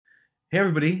Hey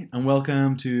everybody, and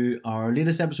welcome to our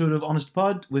latest episode of Honest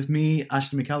Pod with me,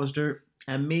 Ashley McAllister,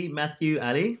 And me, Matthew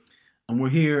Ali. and we're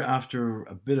here after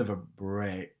a bit of a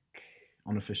break,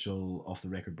 unofficial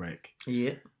off-the-record break,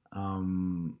 Yeah.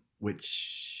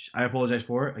 which I apologise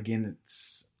for. Again,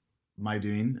 it's my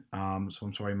doing, so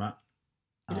I'm sorry, Matt.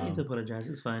 You don't need to apologise,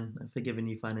 it's fine. I've forgiven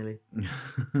you finally.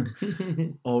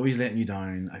 Always letting you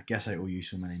down. I guess I owe you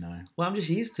so many now. Well, I'm just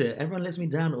used to it. Everyone lets me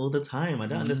down all the time. I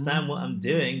don't understand what I'm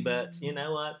doing, but you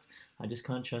know what? I just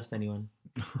can't trust anyone.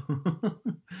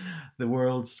 The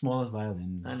world's smallest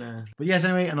violin. I know. But yes,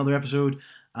 anyway, another episode,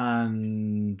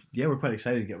 and yeah, we're quite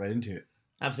excited to get right into it.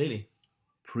 Absolutely.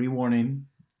 Pre-warning,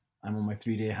 I'm on my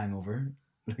 3-day hangover.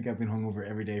 Like I've been hungover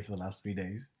every day for the last 3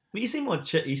 days. But you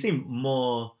seem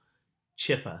more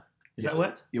chipper. Is that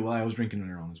what? Yeah, well, I was drinking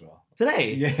earlier on as well.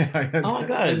 Today? Yeah. Oh my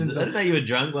god, I didn't know you were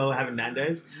drunk while we're having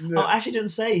Nando's. No. Oh, I actually didn't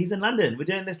say. He's in London. We're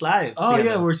doing this live. Oh together.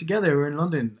 yeah, we're together. We're in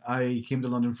London. I came to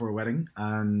London for a wedding,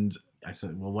 and I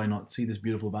said, well, why not see this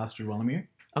beautiful bastard while I'm here?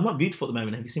 I'm not beautiful at the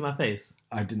moment. Have you seen my face?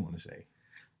 I didn't want to say.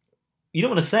 You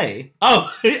don't want to say?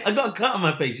 Oh, I got a cut on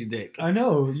my face, you dick. I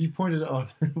know, you pointed it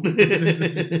out. I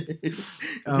didn't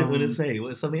want to say.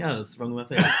 What, something else wrong with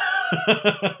my face?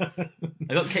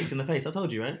 I got kicked in the face. I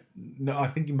told you, right? No, I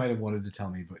think you might have wanted to tell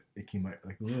me, but it came out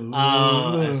like...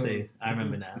 Oh, I see. I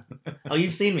remember now. Oh,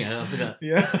 you've seen me. I forgot.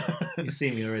 Yeah. You've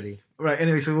seen me already. Right,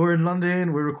 anyway, so we're in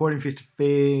London. We're recording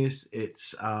face-to-face.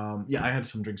 It's, yeah, I had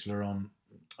some drinks earlier on.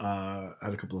 I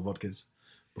had a couple of vodkas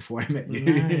before I met you.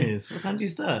 Nice. What time did you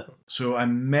start? So I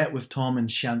met with Tom and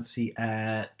Shancy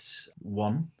at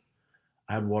 1.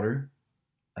 I had water,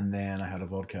 and then I had a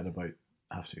vodka at about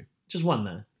 2:30. Just one,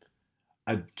 though.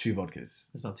 I had 2 vodkas.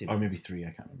 It's not too Or bad. maybe 3, I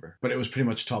can't remember. But it was pretty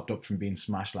much topped up from being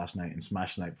smashed last night and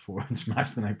smashed the night before and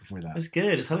smashed the night before that. It's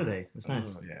good. It's holiday. It's nice.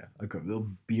 Oh, yeah, I've got a little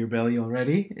beer belly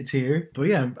already. It's here. But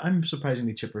yeah, I'm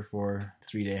surprisingly chipper for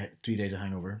 3 days of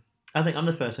hangover. I think I'm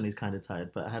the first one who's kind of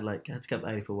tired, but I had to get up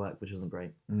early for work, which wasn't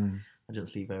great. I didn't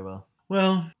sleep very well.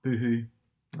 Well, boo-hoo.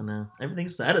 I know.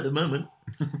 Everything's sad at the moment.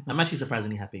 I'm actually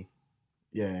surprisingly happy,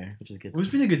 Yeah. which is good. It's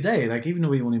been a good day. Like, even though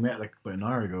we only met like about an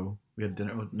hour ago, we had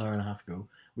dinner an hour and a half ago.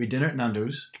 We had dinner at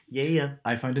Nando's. Yeah.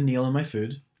 I found a nail in my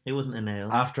food It wasn't a nail.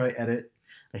 after I ate it.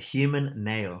 A human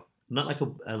nail. Not like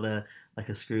a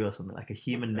screw or something, like a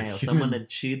human nail. human- Someone had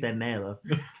chewed their nail off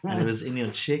and it was in your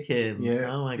chicken. Yeah.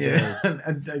 Oh my Yeah. god.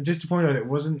 And just to point out, it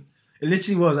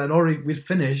literally was. We'd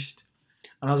finished.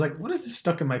 And I was like, what is this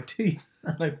stuck in my teeth?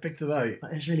 And I picked it out.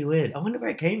 That is really weird. I wonder where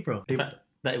it came from. The fact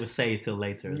that it was saved till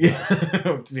later. Yeah.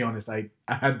 To be honest, I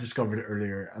had discovered it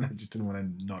earlier and I just didn't want to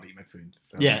not eat my food.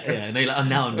 So. Yeah. And they're like, oh,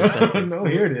 now I'm disgusted. No,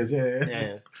 here it is.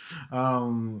 Yeah.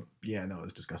 Yeah. Yeah, no,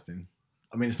 it's disgusting.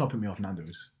 I mean, it's not putting me off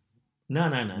Nando's. No.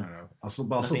 No. I'll still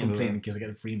complain because I get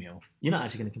a free meal. You're not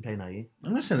actually going to complain, are you?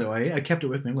 I'm going to send it away. I kept it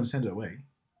with me. I'm going to send it away.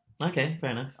 Okay, fair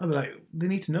enough. I'll be like, they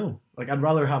need to know. Like, I'd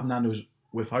rather have Nando's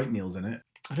without meals in it.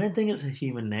 I don't think it's a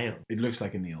human nail. It looks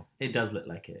like a meal. It does look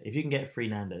like it. If you can get free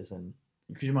Nando's, then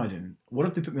Could you imagine? What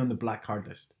if they put me on the black card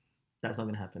list? that's not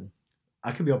going to happen.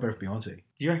 I could be up there with Beyonce.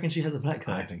 Do you reckon she has a black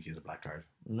card? I think she has a black card.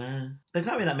 Nah. There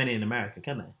can't be that many in America,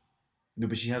 can there? No,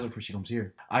 but she has it before she comes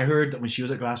here. I heard that when she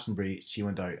was at Glastonbury, she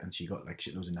went out and she got like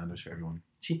shitloads of Nando's for everyone.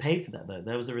 She paid for that, though.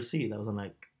 There was a receipt that was on,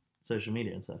 like, social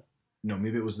media and stuff. No,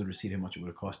 maybe it was the receipt how much it would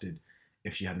have costed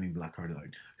if she hadn't been black carded out.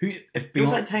 If It was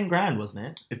Beyonce, like 10 grand, wasn't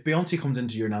it? if Beyonce comes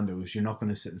into your Nando's, you're not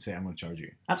going to sit and say, I'm going to charge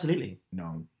you. Absolutely.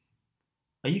 No.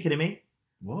 Are you kidding me?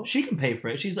 What? She can pay for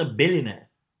it. She's a billionaire.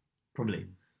 Probably.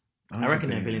 I reckon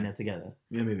they're a billionaire together.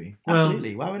 Yeah, maybe.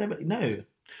 Absolutely. Why would anybody? No.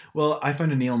 Well, I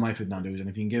found a nail in my food Nando's, and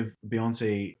if you can give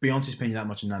Beyonce's paying you that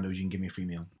much in Nando's, you can give me a free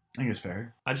meal. I think it's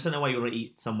fair. I just don't know why you want to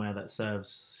eat somewhere that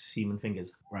serves human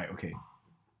fingers. Right, okay.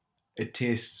 It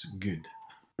tastes good.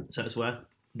 So it's worth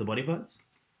the body parts?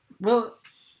 Well,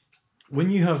 when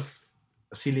you have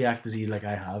celiac disease like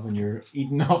I have, and your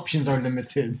eating options are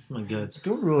limited, Oh my god.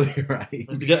 don't roll your eyes. We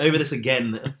have to go over this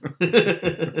again.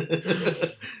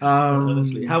 Um,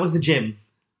 Honestly. How was the gym?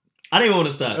 I don't even want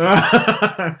to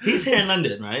start. He's here in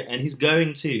London, right? And he's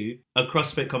going to a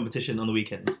CrossFit competition on the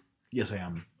weekend. Yes, I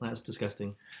am. That's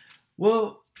disgusting.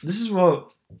 Well, this is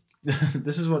what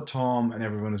Tom and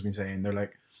everyone has been saying. They're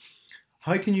like,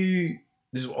 how can you...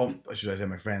 This is what should I say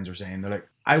my friends are saying. They're like,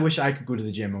 I wish I could go to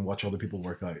the gym and watch other people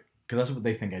work out. Because that's what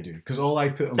they think I do. Because all I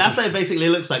put on... That's what it basically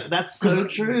looks like. That's so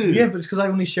true. Yeah, but it's because I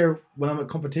only share... When I'm at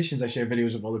competitions, I share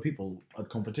videos of other people at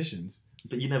competitions.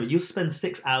 But you'll spend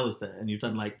 6 hours there and you've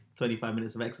done like 25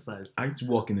 minutes of exercise. I just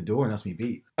walk in the door and that's me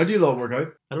beat. I do a lot of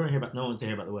workout. I don't want to hear about... No one wants to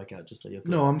hear about the workout, just so you're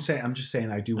clear. No, I'm just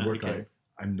saying I do work Okay. out.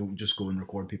 I don't just go and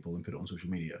record people and put it on social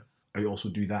media. I also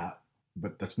do that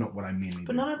but that's not what I mainly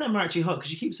But do. none of them are actually hot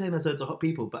because you keep saying there's loads of hot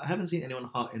people, but I haven't seen anyone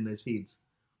hot in those feeds.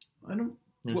 I don't.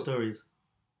 No What- stories.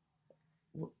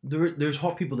 There's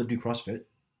hot people that do CrossFit.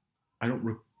 I don't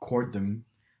record them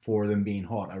for them being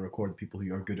hot. I record people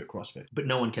who are good at CrossFit. But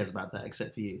no one cares about that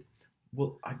except for you.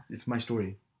 Well, it's my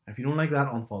story. If you don't like that,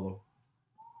 unfollow.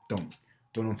 Don't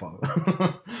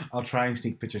unfollow. I'll try and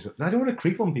sneak pictures. I don't want to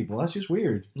creep on people. That's just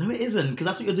weird. No, it isn't, because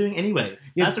that's what you're doing anyway.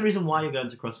 Yeah. That's the reason why you're going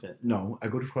to CrossFit. No, I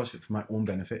go to CrossFit for my own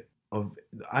benefit.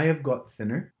 I have got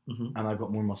thinner Mm-hmm. and I've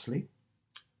got more muscly.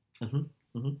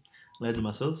 Loads of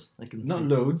muscles. I can Not see.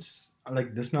 loads.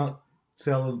 Like, does not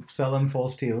selling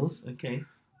false tales. Okay.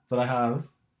 But I have.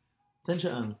 Turn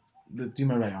your arm. Do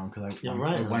my right arm because Your I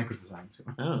right I arm. wank with his arm.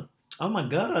 Oh. Oh my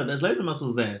god, there's loads of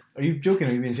muscles there. Are you joking?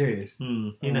 Are you being serious?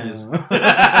 Who knows?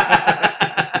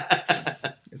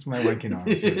 It's my wanking arm.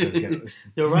 So let's get this.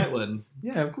 Your right one.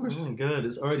 Yeah, of Oh course. my god,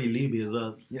 it's already lubey as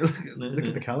well. Yeah, look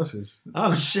at the calluses.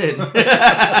 Oh shit.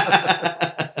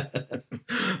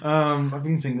 I've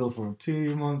been single for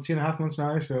 2.5 months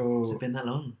now, Has so it been that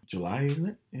long? July, isn't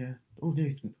it? Yeah. Oh,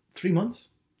 nearly 3 months.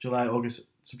 July, August,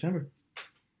 September.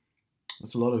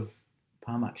 That's a lot of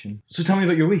palm action. So tell me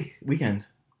about your weekend.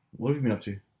 What have you been up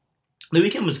to? The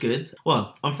weekend was good.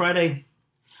 Well, on Friday,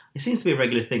 it seems to be a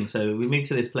regular thing. So we moved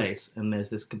to this place and there's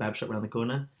this kebab shop around the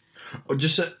corner. Oh,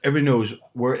 just so everybody knows,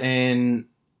 we're in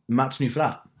Matt's new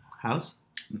flat. House.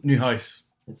 New house.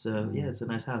 It's a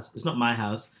nice house. It's not my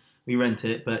house. We rent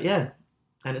it, but yeah.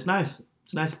 And it's nice.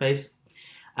 It's a nice space.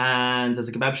 And there's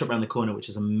a kebab shop around the corner, which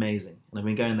is amazing. And I've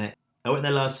been going there. I went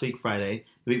there last week, Friday.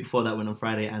 The week before that, I went on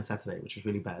Friday and Saturday, which was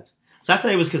really bad.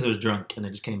 Saturday was because I was drunk and I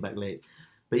just came back late.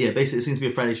 But yeah, basically it seems to be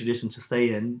a Friday tradition to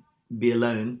stay in, be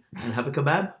alone, and have a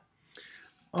kebab.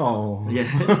 Oh.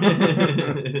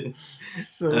 Yeah.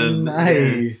 So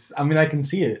nice. I mean, I can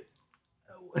see it.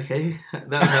 Okay, that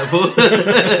was helpful.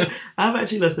 I've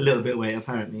actually lost a little bit of weight,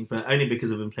 apparently, but only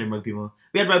because I've been playing rugby more.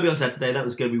 We had rugby on Saturday, that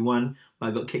was good, we won, but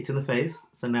I got kicked in the face.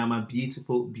 So now my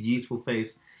beautiful, beautiful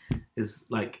face is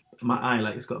like, my eye,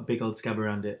 like it's got a big old scab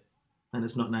around it. And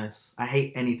it's not nice. I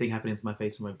hate anything happening to my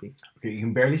face in rugby. Okay, you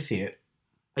can barely see it.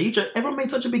 Are you everyone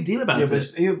made such a big deal about Yeah, it.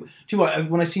 but do you know what?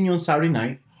 When I seen you on Saturday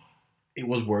night, it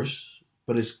was worse,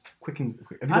 but it's quick and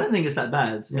quick. I don't think it's that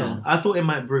bad. No. Yeah. I thought it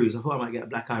might bruise. I thought I might get a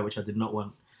black eye, which I did not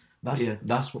want.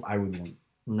 That's what I would want.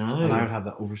 No. And I would have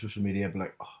that over social media, be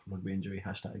like, oh, rugby injury,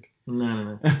 hashtag.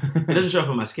 No. It doesn't show up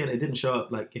on my skin. It didn't show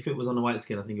up. Like, if it was on the white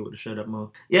skin, I think it would have showed up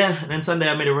more. Yeah, and then Sunday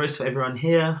I made a roast for everyone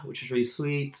here, which was really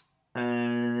sweet.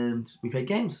 And we played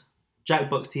games.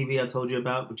 Jackbox TV I told you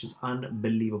about, which is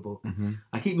unbelievable. Mm-hmm.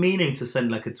 I keep meaning to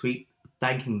send like a tweet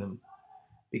thanking them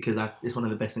because it's one of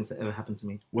the best things that ever happened to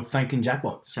me. With thanking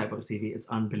Jackbox. Jackbox TV, it's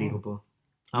unbelievable.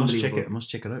 I must Unbelievable. check it. I must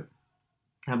check it out.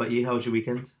 How about you? How was your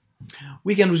weekend?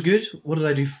 Weekend was good. What did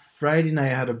I do? Friday night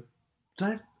I had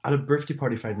a birthday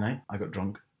party Friday night. I got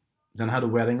drunk. Then I had a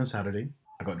wedding on Saturday.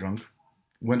 I got drunk.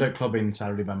 Went out clubbing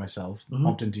Saturday by myself. Mhm.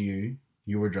 Bumped into you.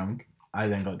 You were drunk. I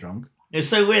then got drunk. It's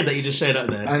so weird that you just showed up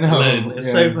there I know, alone. It's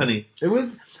yeah. so funny. It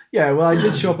was, yeah, well, I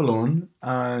did show up alone,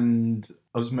 and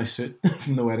I was in my suit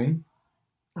from the wedding.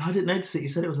 Oh, I didn't notice it. You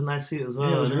said it was a nice suit as well.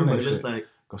 Yeah, it was I a don't know really what it nice looks suit. like.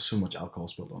 Got so much alcohol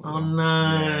spilled on it. Oh, though.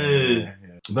 no.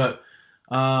 Yeah. But,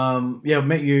 yeah, I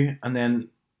met you, and then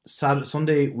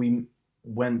Sunday we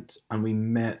went and we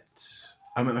met,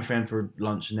 I met my friend for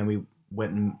lunch, and then we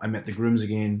went and I met the grooms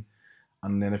again,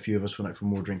 and then a few of us went out for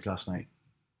more drink last night,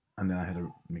 and then I had a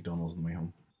McDonald's on the way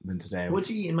home. Then today, What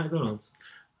do you eat in McDonald's?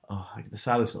 like the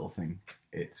saddest little thing.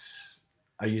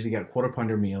 I usually get a quarter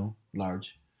pounder meal,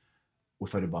 large,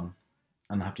 without a bun,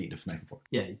 and I have to eat it with a knife and fork.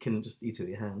 Yeah, you couldn't just eat it with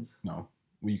your hands. No,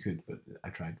 well you could, but I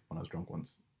tried when I was drunk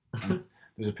once. And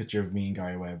there's a picture of me and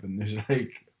Gary Webb, and there's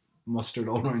like mustard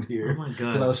all around Oh here my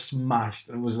because I god. was smashed.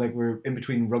 It was like we're in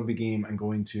between rugby game and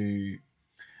going to,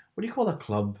 what do you call that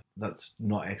club that's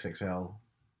not XXL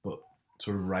but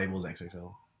sort of rivals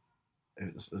XXL?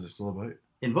 Is it still about?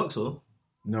 In Vauxhall,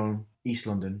 No, East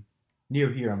London, near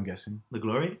here. I'm guessing. the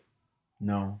Glory,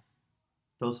 No,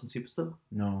 Dawson Superstar,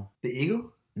 no, the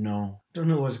Eagle. no. Don't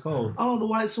know what it's called. Oh, the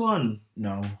White Swan.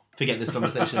 No. Forget this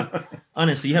conversation.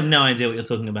 Honestly, you have no idea what you're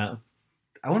talking about.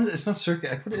 It's not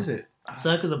Circuit. What is it?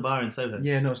 Circus a bar in Soho.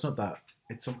 Yeah, no, it's not that.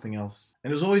 It's something else.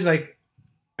 And it was always like,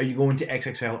 are you going to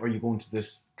XXL or are you going to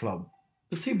this club?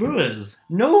 The Two Brewers.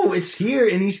 No, it's here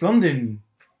in East London.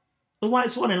 The White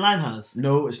Swan in Limehouse.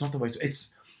 No, it's not the White.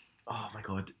 It's, oh my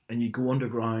god. And you go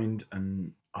underground,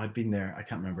 and I've been there. I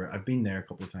can't remember. I've been there a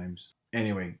couple of times.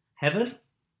 Anyway, Heaven?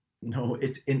 no,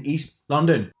 it's in East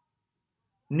London.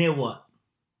 Near what?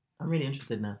 I'm really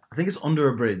interested now. I think it's under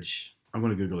a bridge. I'm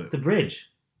going to Google it. The Bridge.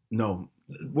 No.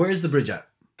 Where is the bridge at?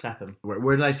 Clapham.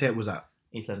 Where did I say it was at?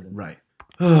 East London. Right.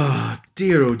 Oh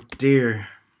dear, dear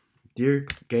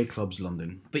gay clubs,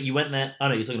 London. But you went there. Oh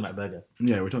no, you're talking about a burger.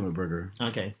 Yeah, we're talking about burger.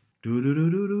 Okay. Do do do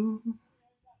do do.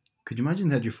 Could you imagine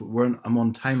that I'm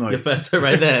on timeout? Your photo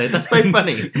right there. That's so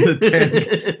funny.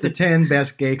 the 10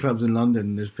 best gay clubs in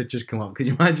London. There's pictures come up. Could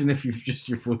you imagine if you've just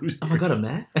your photos? Oh my god, I'm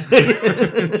there.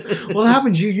 Well, it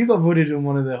happened. You got voted in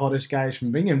one of the hottest guys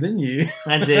from Bingham, didn't you?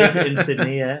 I did in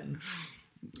Sydney. Yeah.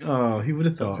 Oh, who would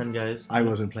have Top thought? 10 guys. I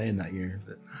wasn't playing that year.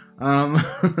 But,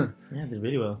 Yeah, I did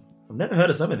really well. I've never heard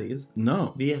of some of these.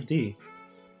 no. BFD.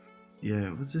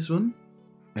 Yeah, what's this one?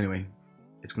 Anyway,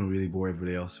 it's going to really bore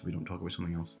everybody else if we don't talk about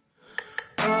something else.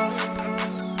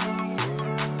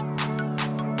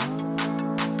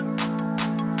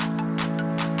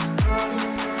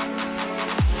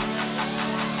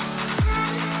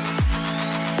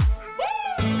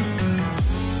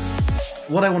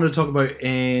 What I want to talk about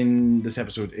in this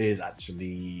episode is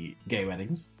actually gay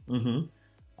weddings. Mm-hmm.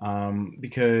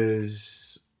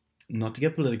 Because, not to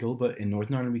get political, but in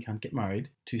Northern Ireland we can't get married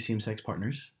to same-sex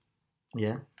partners.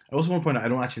 Yeah. I also want to point out I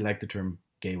don't actually like the term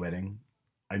gay wedding.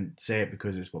 I say it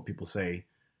because it's what people say,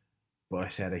 but I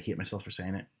said I hate myself for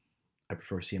saying it. I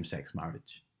prefer same-sex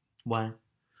marriage. Why?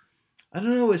 I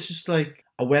don't know, it's just like,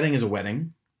 a wedding is a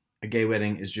wedding. A gay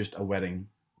wedding is just a wedding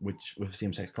with a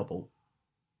same-sex couple.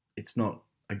 It's not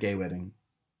a gay wedding,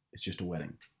 it's just a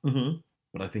wedding. Mm-hmm.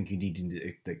 But I think you need to,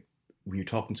 when you're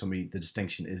talking to somebody, the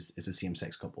distinction is a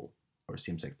same-sex couple or a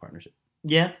same-sex partnership.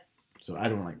 Yeah. So I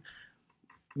don't like,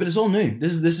 but it's all new.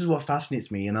 This is what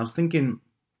fascinates me. And I was thinking,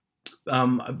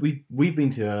 we've been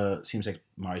to a same-sex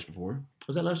marriage before.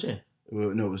 Was that last year?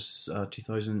 No, it was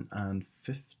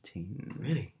 2015.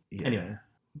 Really? Yeah. Anyway.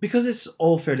 Because it's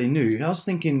all fairly new. I was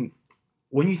thinking,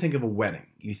 when you think of a wedding,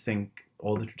 you think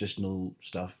all the traditional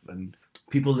stuff, and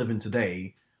people living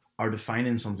today are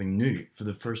defining something new for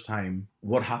the first time.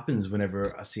 What happens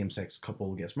whenever a same-sex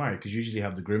couple gets married? Because usually you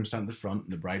have the groom stand at the front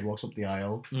and the bride walks up the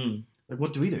aisle. Mm. Like,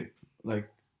 what do we do? Like,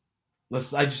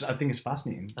 I think it's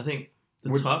fascinating. I think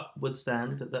the top would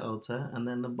stand at the altar, and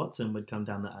then the bottom would come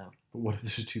down the aisle. But what if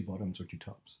there's two bottoms or two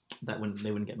tops? They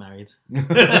wouldn't get married. There's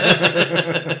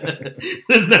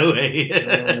no way.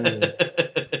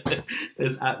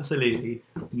 There's absolutely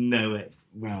no way.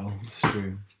 Well, it's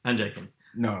true. I'm joking.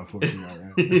 No, of course not.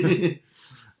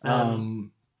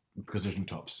 Because there's no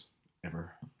tops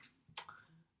ever.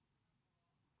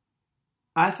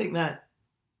 I think that.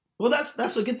 Well,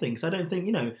 that's a good thing. Because I don't think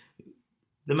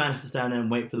the man has to stand there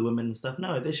and wait for the women and stuff.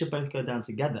 No, they should both go down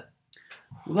together.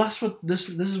 Well, that's what this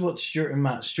is what Stuart and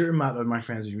Matt are my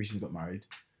friends who recently got married.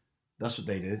 That's what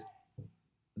they did.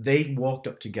 They walked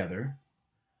up together.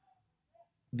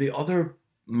 The other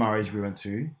marriage we went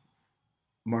to,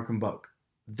 Mark and Buck,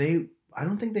 I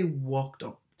don't think they walked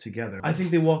up together. I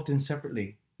think they walked in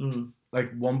separately,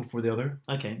 like one before the other.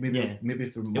 Okay, maybe yeah. Maybe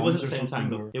if it wasn't at the same time,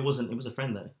 but it wasn't. It was a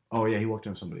friend though. Oh yeah, he walked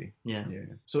in with somebody. Yeah.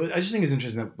 So I just think it's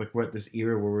interesting that like we're at this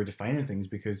era where we're defining things,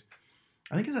 because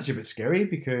I think it's actually a bit scary,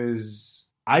 because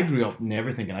I grew up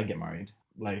never thinking I'd get married.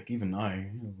 Like even now,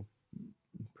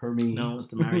 per me, no one wants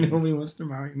to marry nobody wants to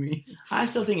marry me. I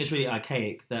still think it's really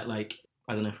archaic that, like,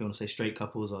 I don't know if we want to say straight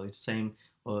couples or the same,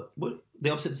 or what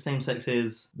the opposite to same sex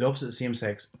is. The opposite of same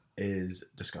sex is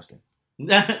disgusting.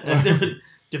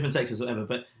 different sexes, whatever.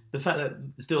 But the fact that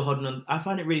it's still holding on, I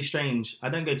find it really strange. I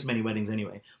don't go to many weddings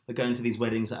anyway, but going to these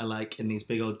weddings that are like in these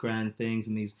big old grand things,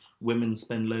 and these women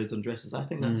spend loads on dresses. I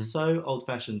think that's so old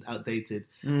fashioned, outdated,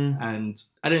 and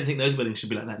I don't think those weddings should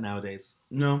be like that nowadays.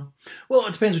 No. Well,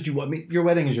 it depends what you want. I mean, your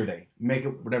wedding is your day. Make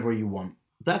it whatever you want.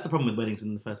 That's the problem with weddings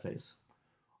in the first place.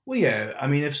 Well, yeah. I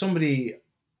mean, if somebody,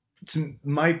 if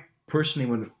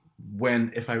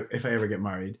I ever get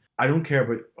married, I don't care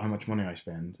about how much money I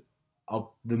spend.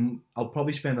 I'll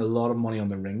probably spend a lot of money on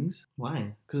the rings.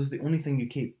 Why? Because it's the only thing you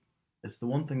keep. It's the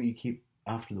one thing that you keep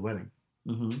after the wedding.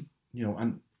 Mm-hmm.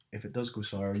 And if it does go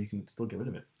sour, you can still get rid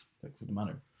of it. Like, it doesn't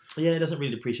matter. Yeah, it doesn't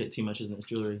really depreciate too much, isn't it? It's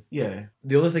jewellery. Yeah.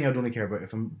 The other thing I don't really care about,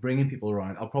 if I'm bringing people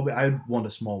around, I'd want a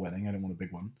small wedding. I don't want a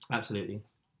big one. Absolutely.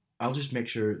 I'll just make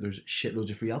sure there's shitloads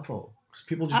of free alcohol. Because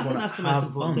people just want to have that's the most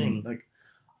important thing. Like,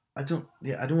 I don't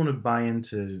want to buy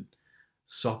into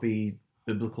soppy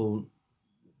biblical.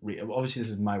 Obviously,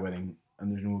 this is my wedding,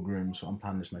 and there's no groom, so I'm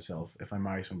planning this myself. If I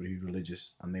marry somebody who's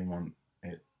religious and they want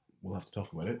it, we'll have to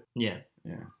talk about it. Yeah.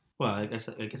 Yeah. Well, I guess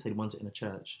they'd want it in a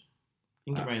church.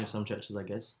 You can get married in some churches, I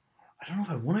guess. I don't know if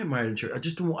I want to get married in church. I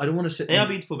don't want to sit. They are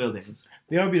beautiful buildings.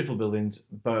 They are beautiful buildings,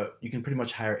 but you can pretty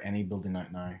much hire any building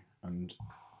out now. And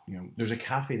there's a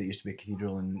cafe that used to be a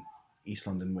cathedral in East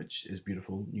London, which is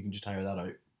beautiful. You can just hire that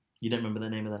out. You don't remember the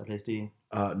name of that place, do you?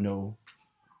 No.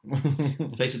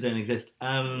 These places don't exist.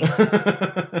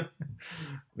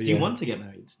 But Do you yeah. want to get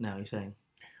married now? You're saying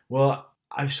Well,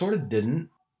 I sort of didn't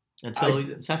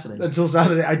until Saturday. until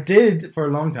Saturday. I did for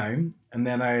a long time, and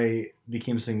then I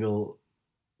became single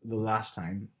the last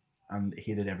time and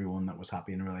hated everyone that was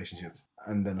happy in relationships.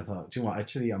 And then I thought, do you know what?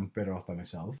 Actually, I'm better off by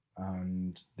myself.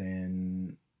 And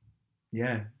then,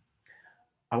 yeah,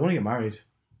 I want to get married.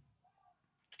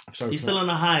 I've started You're still on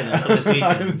a high though from this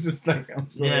weekend. I'm just like, I'm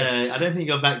still Yeah, I don't think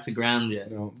you're back to ground yet.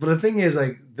 no. But the thing is,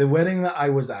 like, the wedding that I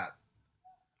was at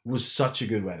was such a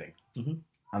good wedding, Mhm.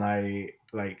 and I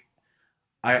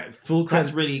full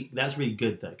credit. That's really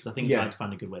good though, because I think it's Yeah. hard to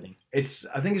find a good wedding. I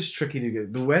think it's tricky to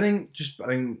get the wedding.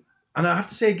 And I have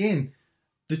to say again,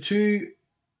 the two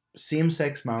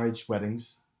same-sex marriage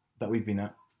weddings that we've been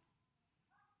at,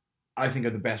 I think are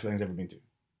the best weddings I've ever been to.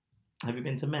 Have you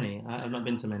been to many? I've not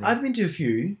been to many. I've been to a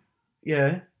few,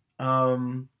 yeah.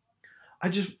 I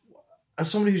just, as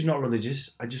somebody who's not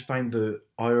religious, I just find the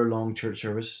hour-long church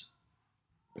service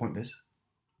pointless.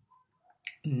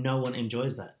 No one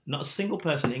enjoys that. Not a single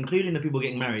person, including the people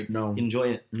getting married, No, enjoy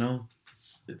it. no,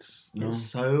 it's It's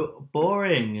so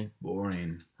boring.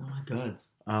 boring. Oh my god.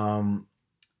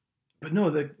 But no,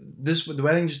 the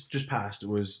wedding just passed. It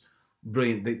was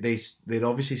brilliant. They'd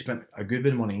obviously spent a good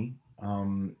bit of money.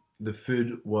 The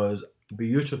food was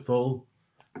beautiful.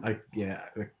 Like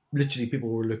literally people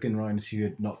were looking around to see who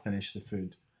had not finished the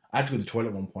food. I had to go to the toilet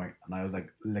at one point, and I was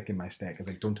like licking my steak. I was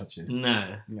like, "Don't touch this."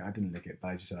 No. Yeah, I didn't lick it, but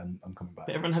I just said, "I'm coming back."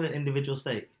 But everyone had an individual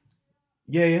steak.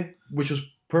 Yeah, which was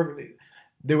perfectly.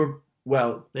 They were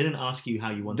well. They didn't ask you how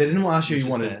you wanted They didn't ask you which you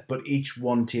is wanted, fair. but each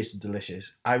one tasted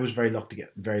delicious. I was very lucky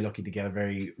to get a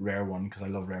very rare one because I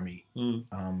love rare meat. Mm,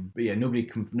 But yeah,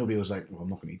 nobody was like, "Well, I'm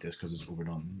not going to eat this because it's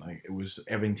overdone." Like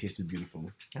everything tasted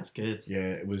beautiful. that's good.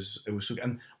 Yeah, it was so good.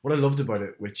 And what I loved about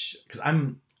it, which because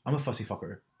I'm a fussy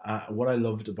fucker. What I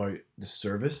loved about the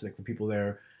service, like the people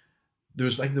there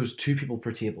was two people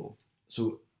per table.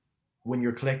 So when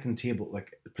you're collecting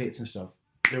plates and stuff,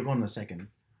 they were gone in a second.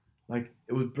 Like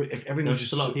it was like, everything There was was just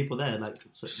just a lot of people there. Like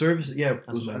service. Yeah, it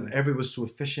was, amazing. and everything was so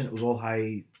efficient. It was all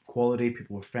high quality.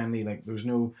 People were friendly. Like there was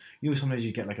no, sometimes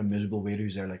you get like a miserable waiter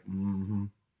who's there like, mm-hmm.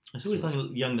 It's always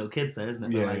young little kids there, isn't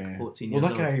it? Yeah, They're like 14 years Well,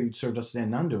 that old. guy who served us today,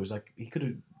 Nando, was like he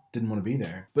didn't want to be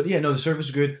there. But yeah, no, the service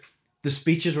was good. The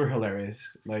speeches were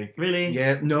hilarious. Like Really?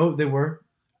 yeah, no, they were.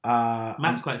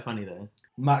 Matt's quite funny though.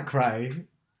 Matt cried,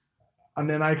 and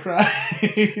then I cried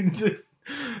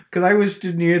because I was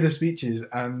stood near the speeches,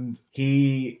 and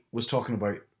he was talking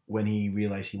about when he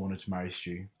realised he wanted to marry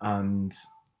Stu, and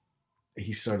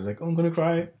he started like, "Oh, I'm gonna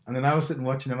cry," and then I was sitting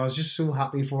watching him. I was just so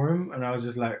happy for him, and I was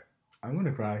just like, "I'm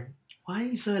gonna cry." Why are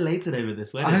you so elated over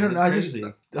this wedding? I don't know. It's crazy.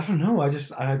 I don't know.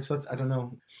 I had such. I don't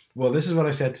know. Well, this is what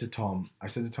I said to Tom. I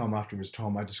said to Tom afterwards,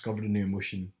 Tom, I discovered a new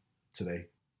emotion today,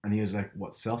 and he was like,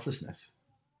 "What? Selflessness?"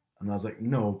 And I was like,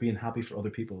 "No, being happy for other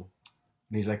people."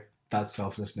 And he's like, "That's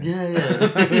selflessness."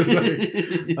 Yeah.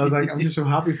 I was like, I'm just so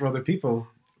happy for other people,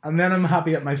 and then I'm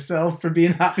happy at myself for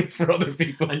being happy for other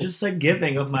people. I'm just so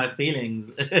giving of my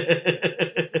feelings.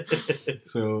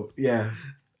 So yeah,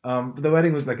 but the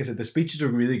wedding was, like I said, the speeches were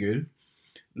really good.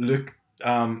 Look,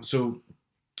 so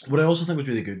what I also think was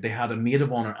really good, they had a maid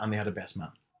of honor and they had a best man.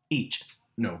 Each.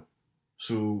 No,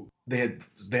 so they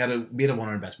had a maid of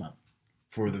honor and best man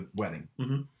for the wedding.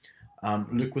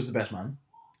 Mm-hmm. Luke was the best man,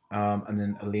 and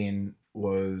then Elaine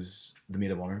was the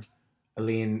maid of honor.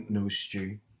 Elaine knows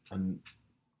Stu, and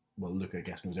well, Luke I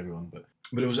guess knows everyone, but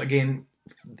it was again,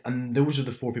 and those are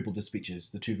the four people did speeches,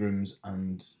 the two grooms,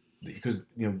 and because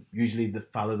usually the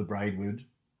father of the bride would,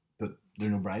 but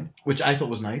there's no bride, which I thought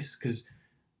was nice because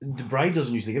the bride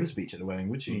doesn't usually give a speech at the wedding,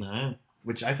 would she? No.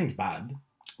 Which I think is bad.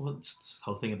 Well, it's this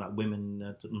whole thing about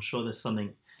women. I'm sure there's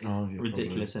something Oh, yeah,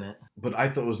 ridiculous in it. But I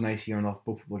thought it was nice hearing off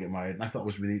both people get married, and I thought it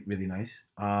was really, really nice.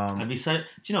 I'd be so. Do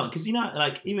you know? Because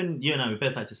like even you and I, we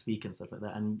both like to speak and stuff like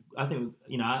that, and I think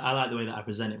I like the way that I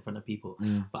present it in front of people.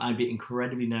 But I'd be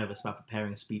incredibly nervous about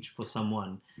preparing a speech for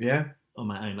someone Yeah. on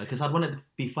my own, because I'd want it to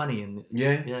be funny and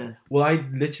Yeah. Well, I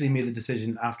literally made the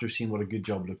decision after seeing what a good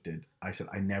job Luke did. I said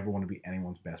I never want to be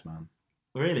anyone's best man.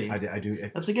 Really? I do.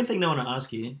 That's a good thing. No one will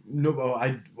ask you. No, but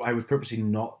I would purposely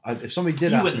not. If somebody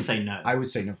did You ask wouldn't me, say no. I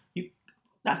would say no.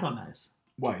 That's not nice.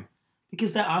 Why?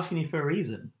 Because they're asking you for a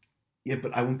reason. Yeah,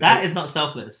 but I won't. That is not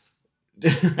selfless.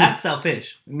 That's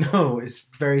selfish. No, it's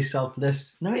very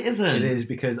selfless. No, it isn't. It is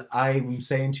because I'm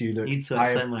saying to you that You'd suck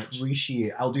I so much.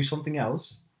 appreciate. I'll do something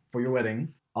else for your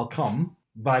wedding. I'll come,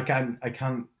 but I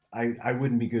can't. I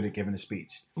wouldn't be good at giving a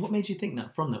speech. What made you think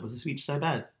that from that? Was the speech so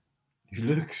bad?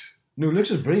 Looks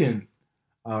was brilliant.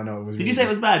 Oh no, it was. Did you say it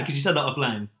was bad? Because you said that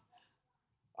offline.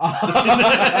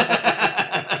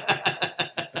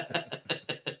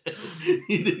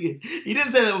 You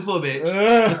didn't say that before, bitch.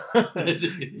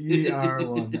 You are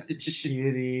one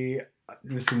shitty.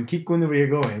 Listen, keep going the way you're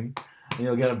going, and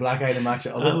you'll get a black eye to match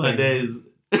it. Oh my days.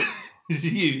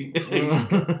 You.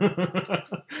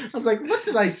 I was like, what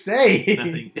did I say?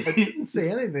 Nothing. I didn't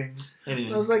say anything.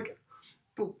 Anyway. I was like,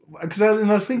 because I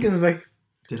was thinking, I was like,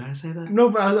 did I say that? no,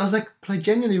 but I was like, but I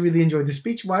genuinely really enjoyed the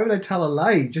speech. Why would I tell a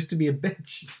lie just to be a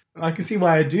bitch? I can see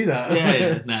why I'd do that.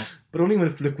 Yeah, no. But only when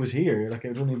Fluke was here. Like, it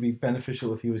would only be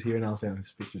beneficial if he was here and I was saying his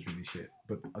speech was really shit.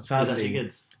 But It was actually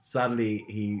good. sadly,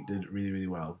 he did really, really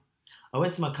well. I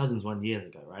went to my cousin's 1 year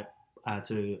ago, right?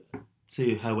 To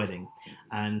her wedding,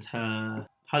 and her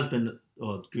husband,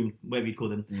 or groom, whatever you call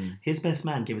them, his best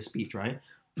man gave a speech, right?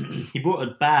 He brought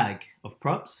a bag of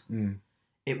props.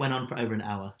 It went on for over an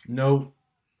hour. No.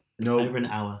 Over an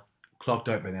hour. Clocked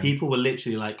out by then. People were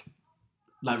literally like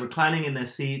reclining in their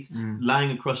seats,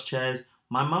 lying across chairs.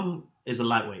 My mum is a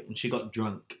lightweight, and she got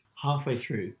drunk halfway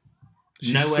through.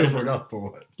 She Nowhere sobered up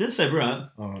or what? Didn't sober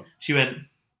up. Oh. She went,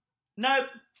 nope,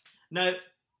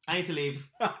 I need to leave,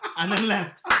 and then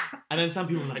left. And then some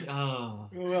people were like, oh.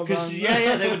 Well Because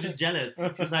done. they were just jealous.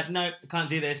 She was like, no, I can't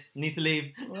do this. Need to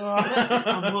leave.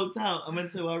 I walked out. I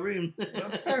went to our room.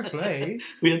 Fair play.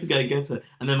 We had to go and get her.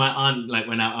 And then my aunt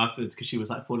went out afterwards because she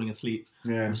was falling asleep.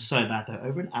 Yeah. It was so bad though.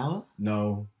 Over an hour.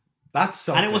 No. That's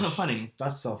selfish. And it wasn't funny.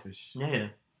 That's selfish. Yeah.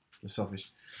 It's selfish.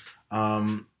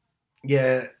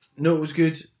 Yeah. No, it was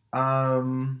good.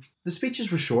 The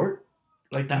speeches were short.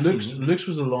 Like That's Luke's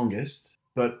was the longest,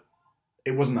 but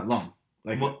it wasn't that long.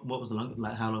 Like what was the longest?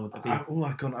 Like how long would that be? I'm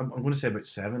going to say about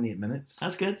 7-8 minutes.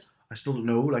 That's good. I still don't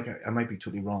know. Like I might be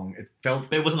totally wrong. It felt.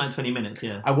 But it wasn't like 20 minutes.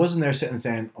 Yeah. I wasn't there sitting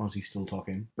saying, "Oh, is he still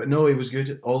talking?" But no, it was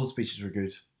good. All the speeches were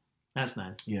good. That's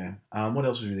nice. Yeah. What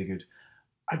else was really good?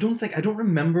 I don't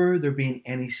remember there being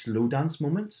any slow dance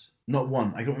moments. Not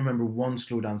one. I don't remember one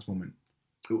slow dance moment.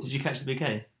 Did you catch the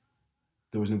bouquet?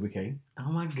 There was no bouquet. Oh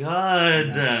my god!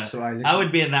 Yeah, so I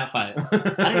would be in that fight. I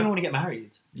don't even want to get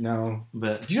married. No.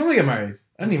 But Do you want to get married?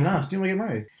 I didn't even ask. Do you want to get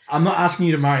married? I'm not asking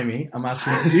you to marry me. I'm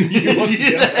asking you, do you want to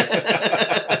get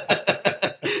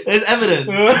There's evidence.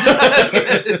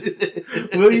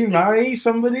 Will you marry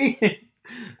somebody?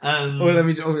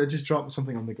 I just dropped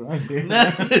something on the ground here.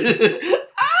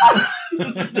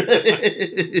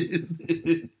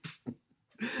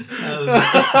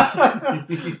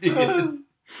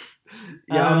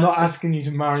 I'm not asking you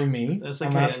to marry me. That's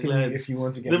okay, I'm asking you if you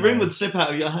want to get the married. ring would slip out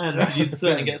of your hand because you'd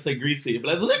certainly get so greasy.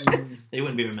 But it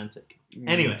wouldn't be romantic.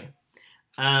 Anyway,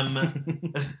 no,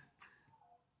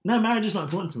 marriage is not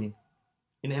important to me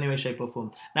in any way, shape, or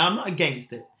form. Now, I'm not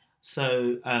against it.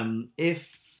 So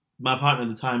if my partner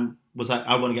at the time was like,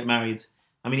 I want to get married.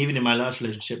 I mean, even in my last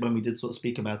relationship, when we did sort of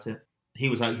speak about it, he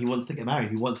was like, he wants to get married.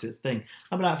 He wants this thing.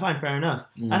 I'd be like, fine, fair enough.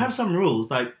 I'd have some rules.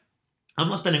 Like, I'm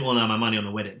not spending all of my money on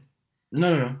a wedding.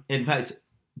 No. In fact,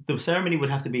 the ceremony would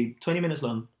have to be 20 minutes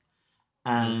long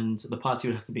and the party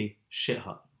would have to be shit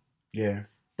hot. Yeah.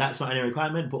 That's my only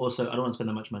requirement, but also I don't want to spend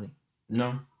that much money.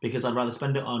 No. Because I'd rather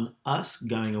spend it on us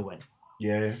going away.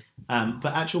 Yeah.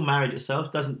 But actual marriage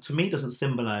itself doesn't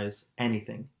symbolize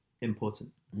anything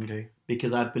important. Okay.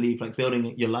 Because I believe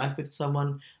building your life with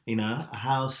someone, a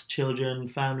house, children,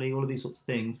 family, all of these sorts of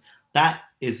things, that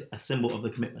is a symbol of the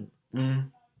commitment.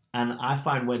 And I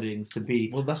find weddings to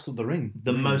be... Well, that's the ring.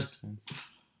 The most...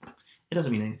 It doesn't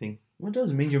mean anything. Well, it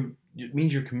does. It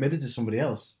means you're committed to somebody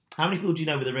else. How many people do you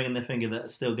know with a ring in their finger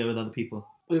that still go with other people?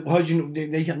 How do you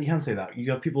know? You can't say that. You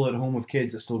have people at home with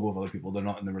kids that still go with other people they're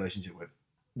not in a relationship with.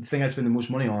 The thing I spend the most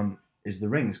money on is the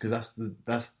rings, because that's the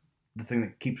thing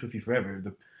that keeps with you forever.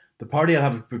 The party, I'd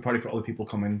have a party for other people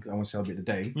coming. I want to celebrate the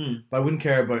day. But I wouldn't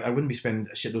care about... I wouldn't be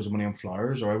spending shitloads of money on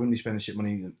flowers, or I wouldn't be spending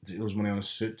shitloads of money on a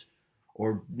suit.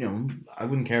 Or, I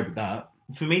wouldn't care about that.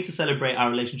 For me to celebrate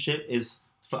our relationship is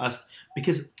for us,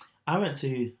 because I went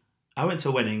to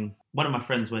a wedding, one of my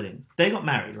friends' weddings. They got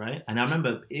married, right? And I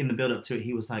remember in the build up to it,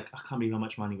 he was like, I can't believe how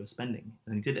much money we're spending.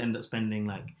 And he did end up spending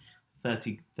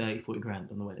 40 grand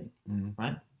on the wedding,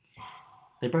 right?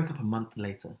 They broke up a month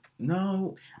later.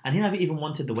 No. And he never even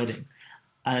wanted the wedding.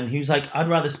 And he was like, I'd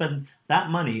rather spend that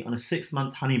money on a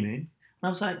 6-month honeymoon. And I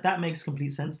was like, that makes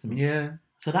complete sense to me. Yeah.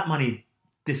 So that money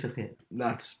disappeared.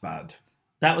 That's bad.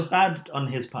 That was bad on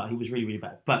his part. He was really, really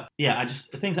bad. But yeah,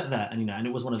 things like that. And, and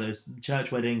it was one of those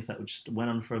church weddings that just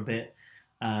went on for a bit.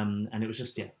 And it was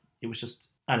just,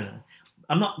 I don't know.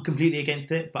 I'm not completely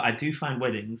against it, but I do find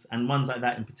weddings, and ones like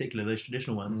that in particular, those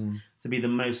traditional ones, to be the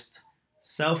most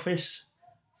selfish,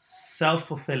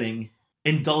 self-fulfilling,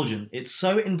 indulgent. It's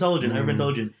so indulgent,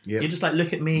 overindulgent. Yep. You're just like,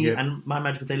 look at me and my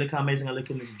magical day. Look how amazing I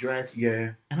look in this dress.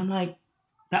 Yeah. And I'm like,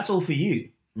 that's all for you.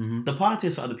 The party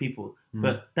is for other people,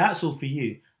 but that's all for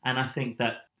you. And I think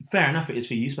that fair enough it is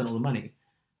for you, you spent all the money.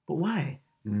 But why?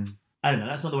 Mm. I don't know.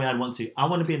 That's not the way I'd want to. I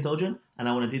want to be indulgent, and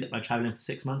I want to do that by traveling for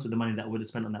 6 months with the money that I would have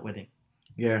spent on that wedding.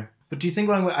 Yeah. But do you think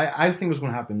I think what's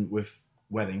going to happen with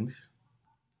weddings,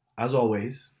 as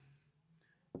always,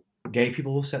 gay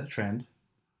people will set the trend.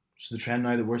 So the trend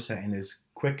now that we're setting is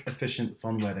quick, efficient,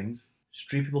 fun weddings.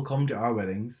 Street people come to our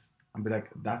weddings and be like,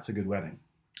 that's a good wedding.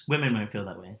 Women won't feel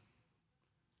that way.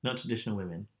 Not traditional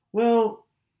women. Well,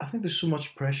 I think there's so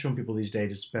much pressure on people these days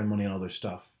to spend money on other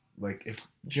stuff. Like,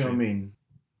 do you know what I mean?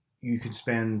 You could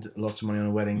spend lots of money on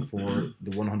a wedding for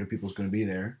the 100 people who's going to be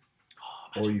there.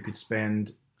 Or you could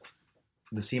spend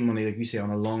the same money, like you say,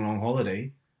 on a long, long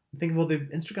holiday. Think of all the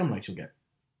Instagram likes you'll get.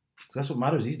 Because that's what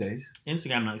matters these days.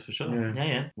 Instagram likes for sure.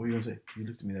 Yeah. What were you going to say? You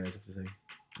looked at me there as if to say.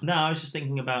 No, I was just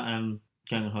thinking about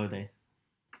going on holiday.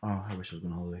 Oh, I wish I was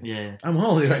going on holiday. Yeah. I'm on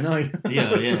holiday right now.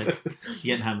 Yeah.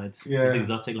 Getting hammered. Yeah. It's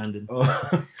exotic London. Oh.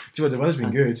 Do you know what, the weather's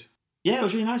been good. Yeah, it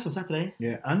was really nice on Saturday.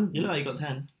 Yeah, and... You look like you got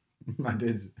 10. I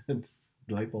did. It's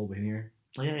the light bulb in here.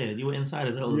 Oh yeah. You were inside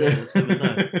as well. Yeah. That's so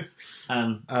bizarre.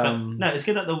 But no, it's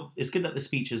good that the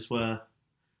speeches were...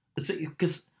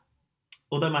 Because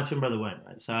although my twin brother won't,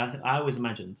 right? So I always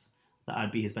imagined that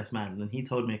I'd be his best man. And then he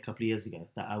told me a couple of years ago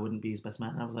that I wouldn't be his best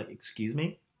man. And I was like, excuse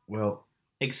me? Well...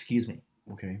 Excuse me.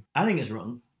 Okay. I think it's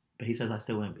wrong, but he says I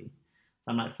still won't be.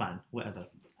 So I'm like, fine, whatever.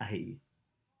 I hate you.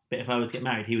 But if I were to get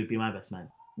married, he would be my best man.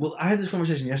 Well, I had this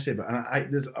conversation yesterday,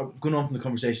 but going on from the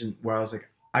conversation where I was like,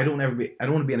 I don't want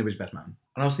to be anybody's best man.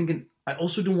 And I was thinking, I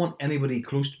also don't want anybody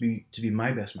close to be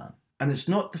my best man. And it's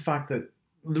not the fact that,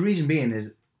 the reason being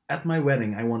is, at my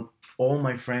wedding, I want all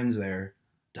my friends there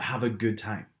to have a good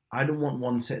time. I don't want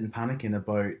one sitting panicking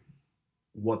about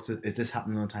is this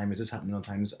happening on time? Is this happening on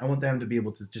time? I want them to be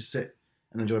able to just sit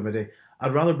and enjoy my day.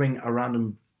 I'd rather bring a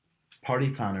random party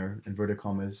planner, inverted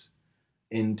commas,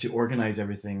 in to organise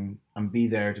everything and be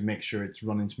there to make sure it's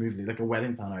running smoothly, like a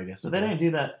wedding planner, I guess. But they don't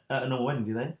do that at a normal wedding,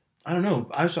 do they? I don't know.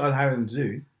 I'd hire them to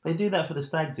do. They do that for the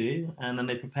stag do, and then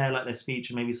they prepare like their speech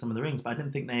and maybe some of the rings. But I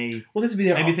didn't think they. Well, they have to be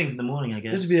there. Maybe things in the morning, I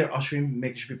guess. They have to be there ushering,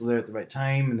 making sure people are there at the right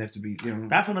time, and they have to be, you know.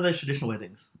 That's one of those traditional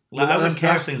weddings. Like, Well, I wouldn't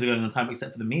care if things were going on time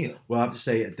except for the meal. Well, I have to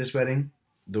say, at this wedding,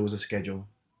 there was a schedule.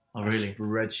 Oh, really? A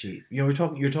spreadsheet. You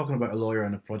know, you're talking about a lawyer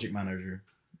and a project manager.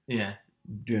 Yeah.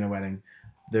 Doing a wedding.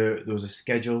 There was a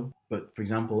schedule, but for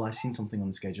example, I seen something on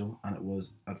the schedule, and it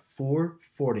was at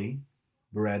 4:40,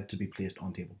 bread to be placed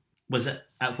on table. Was it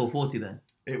at 4:40 then?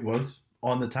 It was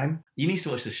on the time. You need to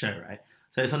watch this show, right?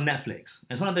 So it's on Netflix.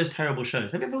 It's one of those terrible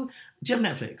shows. Do you have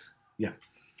Netflix? Yeah.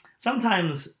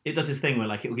 Sometimes it does this thing where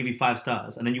like it will give you 5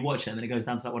 stars, and then you watch it, and then it goes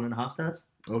down to like 1.5 stars.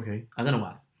 Okay. I don't know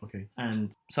why. Okay.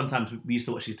 And sometimes we used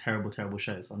to watch these terrible, terrible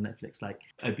shows on Netflix, like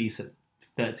Obese at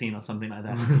 13 or something like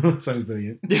that. Sounds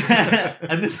brilliant.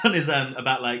 And this one is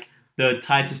about like the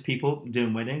tightest people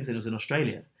doing weddings, and it was in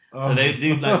Australia. Oh. So they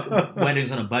do like weddings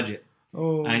on a budget.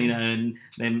 Oh. And, you know, and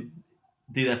they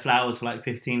do their flowers for like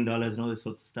 $15 and all this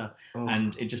sorts of stuff. Oh.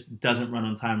 And it just doesn't run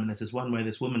on time. And there's this one where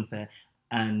this woman's there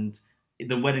and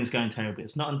the wedding's going terribly.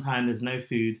 It's not on time. There's no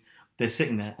food. They're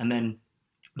sitting there. And then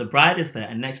the bride is there,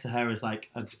 and next to her is like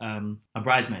a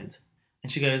bridesmaid.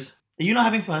 And she goes, "Are you not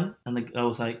having fun?" And the girl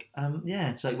was like,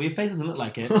 yeah. She's like, "Well, your face doesn't look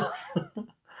like it.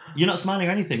 You're not smiling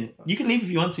or anything. You can leave if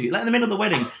you want to." Like in the middle of the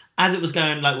wedding, as it was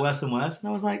going like worse and worse. And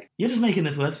I was like, "You're just making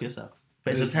this worse for yourself."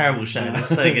 But it's a terrible show. It's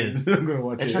so good. I'm going to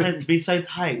watch They're it. trying to be so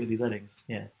tight with these weddings.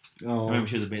 Yeah. Oh. I remember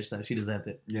she was a bitch though. She deserved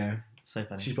it. Yeah. So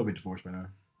funny. She's probably divorced by now.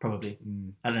 Probably.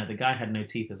 Mm. I don't know. The guy had no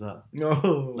teeth as well.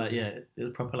 Oh. Like, yeah, it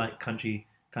was proper like country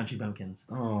bumpkins.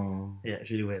 Oh. Yeah, it's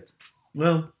really weird.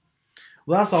 Well,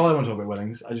 that's all I want to talk about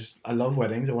weddings. I love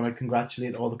weddings. I want to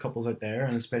congratulate all the couples out there,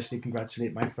 and especially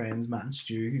congratulate my friends Matt and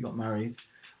Stu, who got married.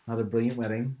 Had a brilliant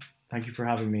wedding. Thank you for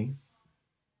having me.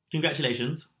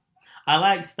 Congratulations. I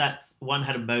liked that one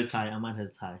had a bow tie and one had a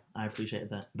tie. I appreciated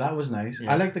that. That was nice.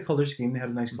 Yeah. I like the colour scheme. They had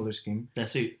a nice colour scheme. Their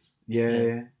suits.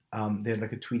 Yeah. They had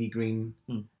like a tweedy green,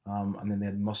 Mm. and then they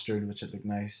had mustard, which looked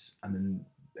nice, and then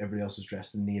everybody else was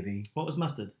dressed in navy. What was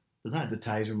mustard? The tie? The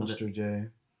ties were Was it? mustard, yeah.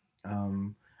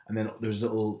 And then there's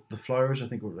the flowers, I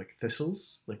think, were like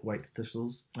thistles, like white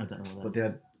thistles, I don't know what but that they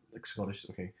had like Scottish,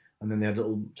 okay. And then they had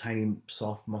little tiny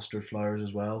soft mustard flowers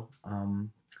as well.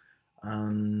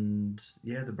 And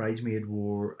yeah, the bridesmaid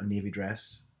wore a navy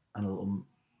dress and a little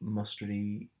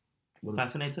mustardy. is.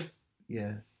 Fascinator?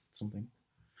 Yeah, something.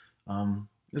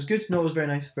 It was good. No, it was very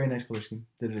nice colour scheme.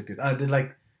 They did it good. And I did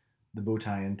like the bow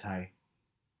tie and tie.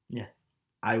 Yeah.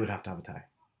 I would have to have a tie.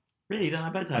 Really? You don't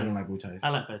like bow ties? I don't like bow ties. I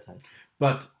like bow ties.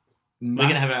 But We're going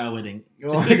to have it at our wedding.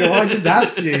 Oh my God, I just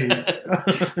asked you.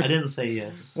 I didn't say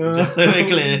yes. Just so we're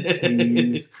clear.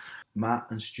 Tease. Matt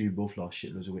and Stu both lost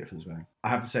shitloads of weight for this wedding. I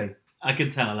have to say, I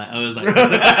could tell. Like I was like,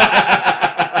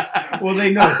 well,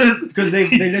 they know because they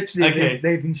literally Okay.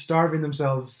 they've been starving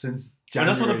themselves since when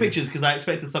I January. saw the pictures, because I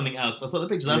expected something else. I saw the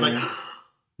pictures. I was like,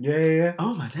 yeah.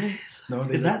 oh my days. No,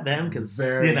 they Is look that them? Because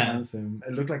very handsome.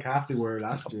 It looked like half they were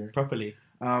last year. properly.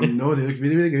 No, they looked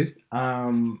really, really good.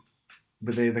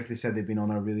 But they, like they said, they've been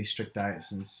on a really strict diet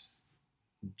since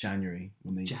January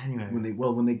when they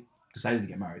decided to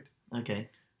get married. Okay.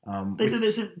 Um, They did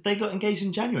this. They got engaged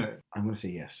in January. I'm going to say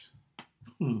yes.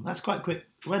 That's quite a quick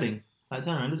wedding. Like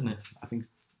turnaround, isn't it? I think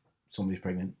somebody's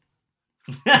pregnant.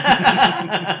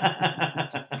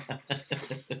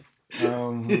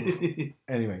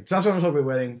 Anyway, so that's what I'm talking about.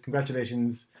 Wedding.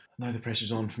 Congratulations. Now the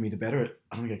pressure's on for me to better it.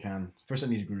 I don't think I can. First, I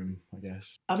need a groom, I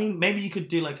guess. I mean, maybe you could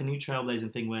do like a new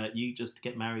trailblazing thing where you just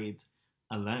get married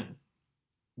alone.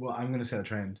 Well, I'm going to set a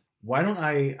trend. Why don't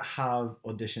I have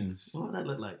auditions? What would that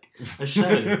look like? A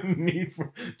show.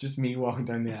 Just me walking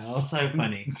down the aisle. So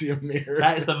funny. See a mirror.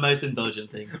 That is the most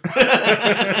indulgent thing.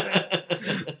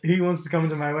 He wants to come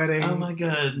to my wedding. Oh my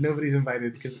god. Nobody's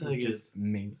invited because So it's good. just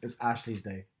me. It's Ashley's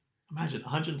day. Imagine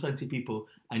 120 people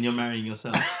and you're marrying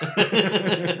yourself.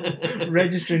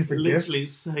 Registering for Literally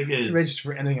gifts. so good. Register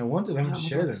for anything I wanted. I Oh would my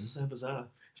share God, them. this is so bizarre.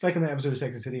 It's like in the episode of Sex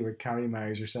and the City where Carrie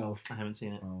marries herself. I haven't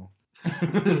seen it. Oh.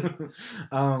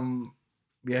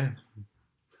 Yeah.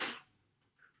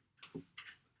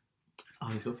 Oh,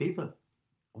 he's got FIFA.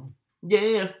 Oh.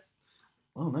 Yeah.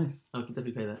 Oh, nice. Oh, I can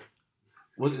definitely play that.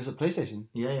 Was it a PlayStation?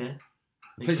 Yeah.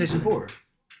 PlayStation 4?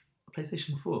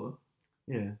 PlayStation 4?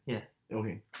 Yeah. Yeah.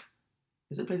 Okay.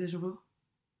 Is it PlayStation 4?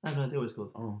 I have no idea what it's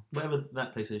called. Oh. Whatever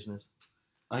that PlayStation is.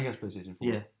 I guess PlayStation 4.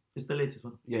 Yeah. It's the latest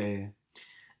one. Yeah.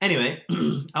 Anyway,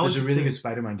 There's a really good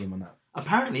Spider-Man game on that.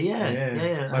 Apparently,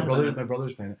 yeah. My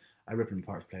brother's playing it. I ripped him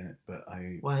apart for playing it, but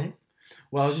Why?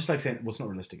 Well, I was just like saying, well, it's not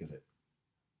realistic, is it?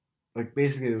 Like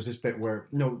basically, there was this bit where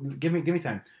give me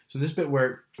time. So this bit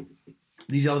where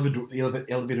these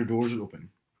elevator doors are open,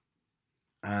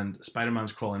 and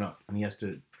Spider-Man's crawling up, and he has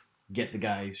to get the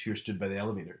guys who are stood by the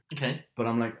elevator. Okay. But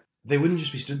I'm like, they wouldn't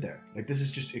just be stood there. Like this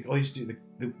is just all you do.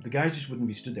 The guys just wouldn't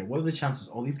be stood there. What are the chances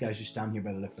all these guys just stand here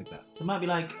by the lift like that? There might be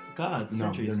like guards. No,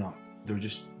 sentries. they're not. They're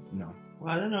just no.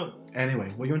 Well, I don't know.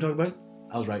 Anyway, what you want to talk about?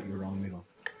 I was right. You were wrong. Move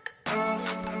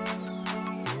on.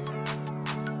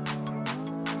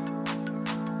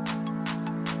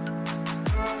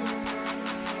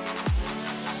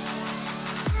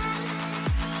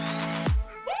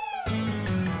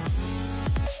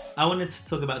 I wanted to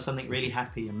talk about something really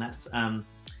happy, and that's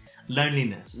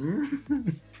loneliness.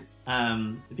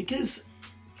 Because,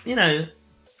 I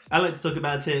like to talk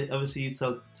about it. Obviously, you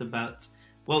talked about,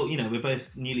 we're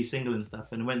both newly single and stuff,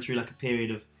 and went through like a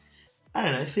period of, I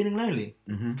don't know, feeling lonely.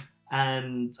 Mm-hmm.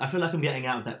 And I feel like I'm getting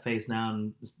out of that phase now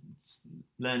and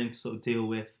learning to sort of deal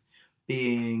with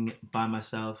being by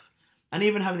myself. And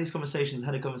even having these conversations, I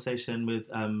had a conversation with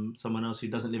someone else who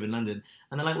doesn't live in London.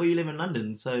 And they're like, well, you live in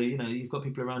London, so, you've got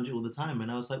people around you all the time.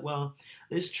 And I was like, well,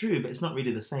 it's true, but it's not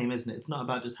really the same, isn't it? It's not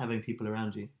about just having people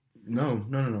around you. No.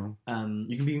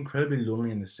 You can be incredibly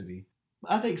lonely in this city.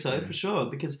 I think so, Yeah. for sure.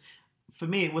 Because for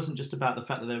me, it wasn't just about the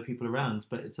fact that there were people around,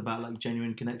 but it's about like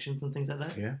genuine connections and things like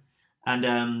that. Yeah.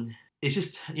 And it's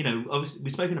just, obviously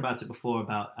we've spoken about it before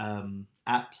about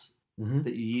apps Mm-hmm.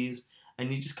 that you use,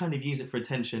 and you just kind of use it for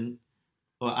attention.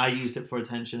 Or I used it for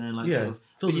attention and Yeah. sort of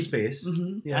Fills the space.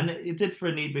 Mhm. Yeah. And it did for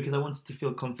a need because I wanted to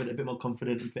feel confident, a bit more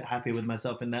confident, a bit happier with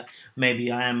myself in that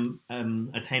maybe I am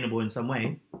attainable in some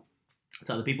way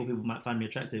to other people. People might find me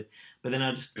attractive. But then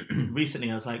I just recently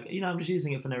I was like, I'm just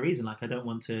using it for no reason. Like I don't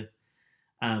want to.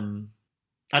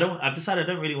 I've decided I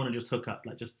don't really want to just hook up.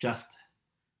 Like just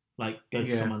like go to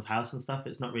Yeah. someone's house and stuff.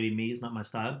 It's not really me. It's not my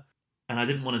style. And I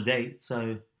didn't want to date.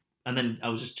 So. And then I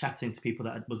was just chatting to people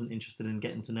that I wasn't interested in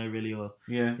getting to know really, or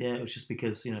Yeah. it was just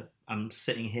because I'm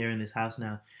sitting here in this house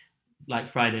now, like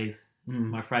Fridays,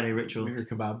 my Friday ritual. Make your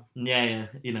kebab. Yeah,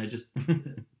 just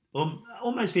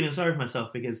almost feeling sorry for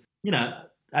myself because I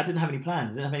didn't have any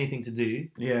plans, I didn't have anything to do,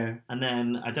 Yeah. and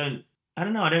then I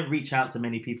don't reach out to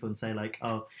many people and say like,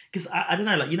 oh, because I don't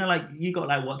know, like like you got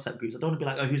like WhatsApp groups. I don't want to be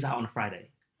like, oh, who's out on a Friday?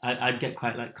 I'd get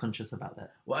quite like conscious about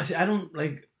that. Well, I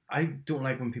don't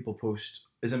like when people post,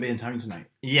 "Is anybody in town tonight?"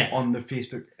 Yeah, on their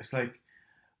Facebook. It's like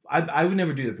I would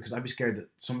never do that because I'd be scared that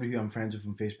somebody who I'm friends with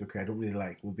from Facebook who I don't really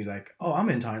like will be like, "Oh, I'm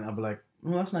in town." I'll be like,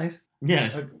 "Oh, that's nice."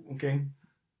 yeah. Like, okay.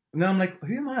 And then I'm like,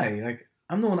 "Who am I?" Like,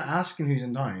 I'm the one asking who's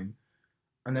in town.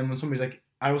 And then when somebody's like,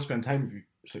 "I will spend time with you,"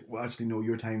 it's like, well, actually, no,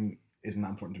 your time isn't that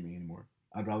important to me anymore.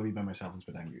 I'd rather be by myself and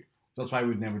spend time with you. So that's why I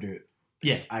would never do it.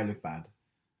 Yeah. I look bad.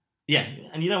 Yeah,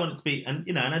 and you don't want it to be, and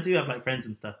and I do have like friends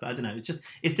and stuff, but I don't know.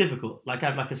 It's difficult. Like I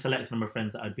have like a select number of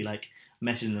friends that I'd be like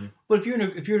messaging them. But if you're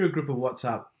in a group of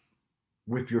WhatsApp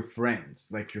with your friends,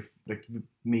 like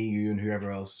me, you, and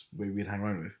whoever else we'd hang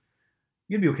around with,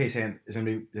 you'd be okay saying, does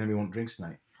anybody want drinks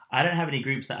tonight? I don't have any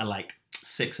groups that are like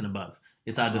 6 and above.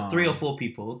 It's either 3 or 4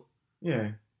 people,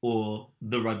 Yeah. or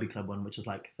the rugby club one, which is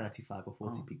like 35 or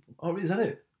 40 people. Oh, is that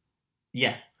it?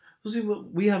 Yeah. Well, see,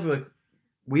 we have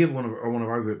one of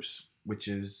our groups, which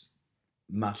is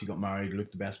Matt, who got married,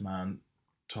 Luke, the best man,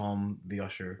 Tom, the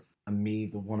usher, and me,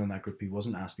 the one in that group who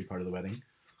wasn't asked to be part of the wedding.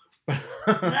 You're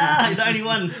the only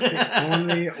one. The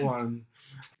only one.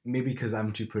 Maybe because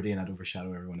I'm too pretty and I'd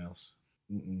overshadow everyone else.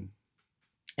 Mm-mm.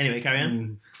 Anyway, carry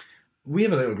on. We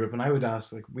have a little group, and I would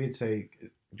ask, like, we'd say, "Do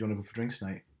you want to go for drinks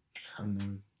tonight?"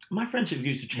 And My friendship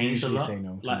groups have changed a usually lot, say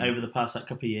no to like me. over the past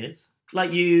couple of years.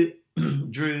 Like you,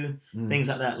 Drew, things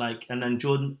like that. Like, and then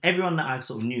Jordan. Everyone that I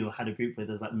sort of knew or had a group with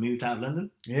has like moved out of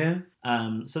London. Yeah.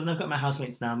 So then I've got my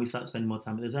housemates now, and we start spending more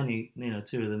time. But there's only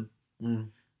 2 of them.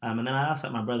 And then I asked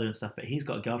like my brother and stuff, but he's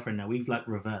got a girlfriend now. We've like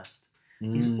reversed.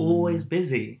 He's always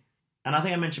busy. And I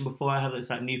think I mentioned before, I have this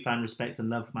like newfound respect and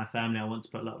love for my family. I want to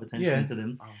put a lot of attention into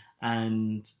them. Oh.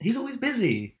 And he's always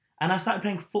busy. And I started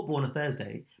playing football on a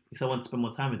Thursday because I want to spend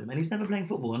more time with him. And he's never playing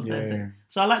football on Thursday. Yeah.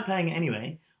 So I like playing it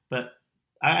anyway. But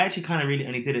I actually kind of really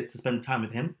only did it to spend time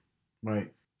with him.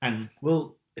 Right. And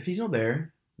Well, if he's not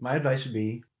there, my advice would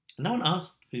be... no one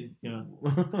asked. You know.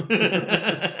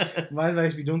 My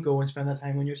advice would be, don't go and spend that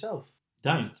time on yourself.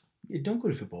 Don't. Yeah, don't go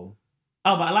to football.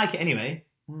 Oh, but I like it anyway.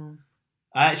 Mm.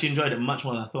 I actually enjoyed it much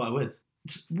more than I thought I would.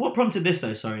 What prompted this,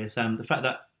 though, sorry, is the fact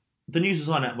that the news was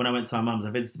on when I went to my mum's. I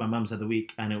visited my mum's the other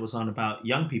week, and it was on about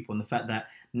young people and the fact that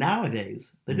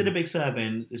nowadays, they did a big survey,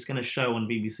 and it's going to show on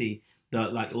BBC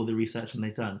like all the research and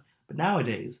they've done. But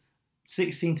nowadays,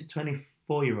 16 to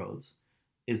 24-year-olds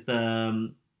is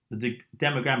the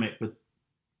demographic with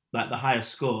like the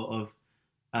highest score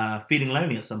of feeling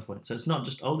lonely at some point. So it's not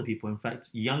just older people. In fact,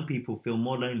 young people feel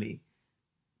more lonely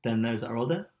than those that are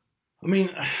older. I mean,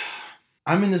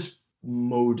 I'm in this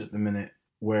mode at the minute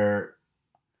where...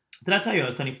 Did I tell you I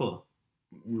was 24?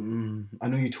 I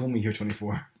know you told me you're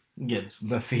 24. Yes.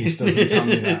 The face doesn't tell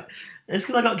me that. It's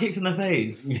because I got kicked in the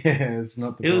face. Yeah, it's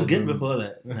not the It was good problem. before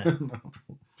that.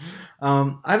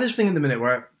 No. I have this thing at the minute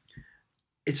where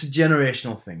it's a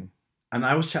generational thing. And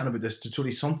I was chatting about this to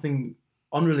totally something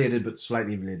unrelated but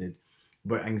slightly related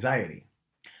about anxiety.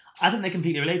 I think they're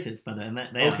completely related, by the way.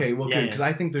 They are. Okay, well, Yeah, good, yeah. because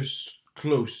I think they're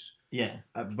close. Yeah.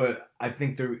 But I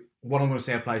think what I'm going to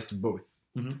say applies to both.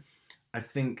 Mhm. I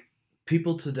think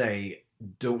people today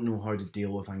don't know how to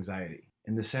deal with anxiety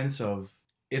in the sense of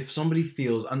if somebody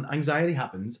feels, and anxiety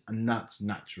happens, and that's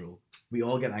natural. We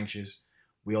all get anxious.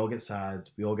 We all get sad.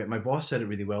 My boss said it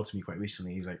really well to me quite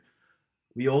recently. He's like,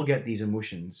 we all get these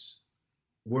emotions.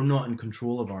 We're not in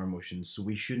control of our emotions, so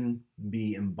we shouldn't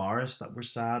be embarrassed that we're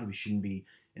sad. We shouldn't be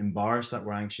embarrassed that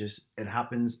we're anxious. It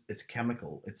happens. It's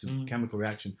chemical. It's a chemical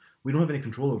reaction. We don't have any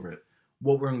control over it.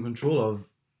 What we're in control of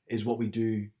is what we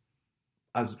do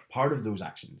as part of those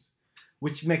actions,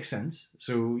 which makes sense.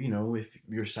 So, if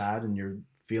you're sad and you're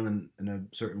feeling in a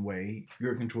certain way,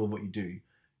 you're in control of what you do.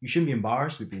 You shouldn't be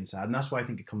embarrassed with being sad. And that's why I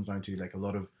think it comes down to like a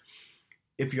lot of,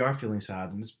 if you are feeling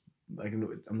sad, and it's, like,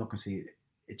 I'm not going to say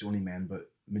it's only men,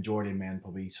 but majority of men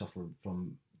probably suffer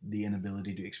from the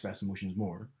inability to express emotions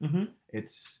more. Mm-hmm.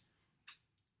 It's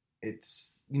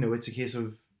a case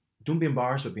of don't be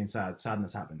embarrassed about being sad.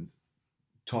 Sadness happens.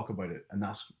 Talk about it. And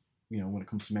that's, when it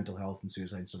comes to mental health and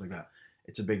suicide and stuff like that,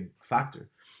 it's a big factor.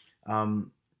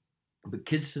 But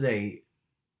kids today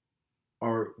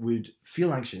would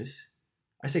feel anxious.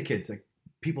 I say kids, like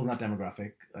people in that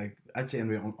demographic, like I'd say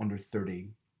anybody under 30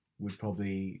 would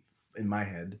probably, in my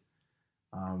head,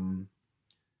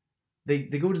 they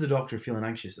go to the doctor feeling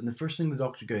anxious, and the first thing the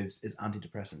doctor gives is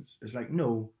antidepressants. It's like,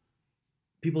 no,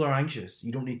 people are anxious.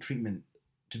 You don't need treatment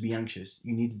to be anxious.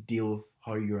 You need to deal with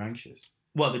how you're anxious.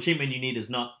 Well, the treatment you need is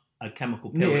not a chemical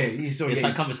pill. Yeah, it's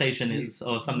like conversation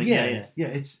or something. Yeah.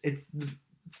 It's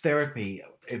therapy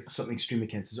if something extremely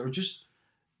cancers, or just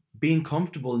being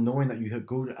comfortable and knowing that you have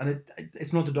go to, and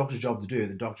it's not the doctor's job to do it.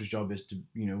 The doctor's job is to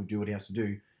do what he has to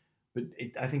do. But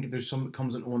I think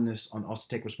comes an onus on us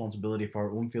to take responsibility for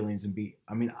our own feelings and be.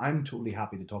 I mean, I'm totally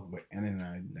happy to talk about any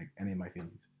of my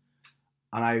feelings,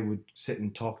 and I would sit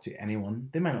and talk to anyone.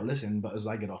 They might not listen, but as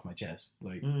I get off my chest,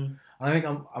 and I think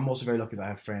I'm also very lucky that I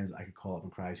have friends that I could call up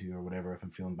and cry to or whatever if I'm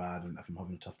feeling bad, and if I'm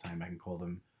having a tough time, I can call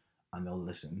them, and they'll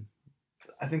listen.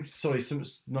 I think,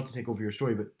 not to take over your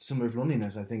story, but similar with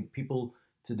loneliness, I think people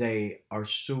today are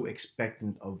so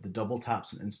expectant of the double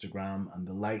taps on Instagram and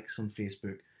the likes on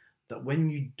Facebook that when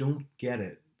you don't get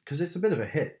it, because it's a bit of a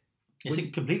hit. It's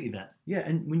completely that. Yeah,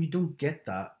 and when you don't get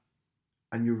that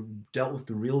and you're dealt with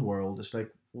the real world, it's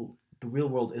like, well, the real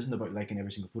world isn't about liking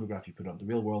every single photograph you put up. The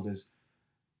real world is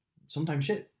sometimes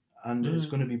shit, and it's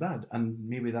going to be bad. And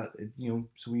maybe that,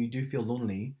 so when you do feel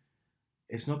lonely,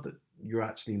 it's not that you're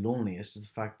actually lonely. It's just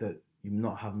the fact that you're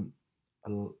not having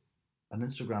an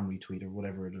Instagram retweet or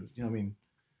whatever it is. You know what I mean?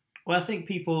 Well, I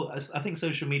think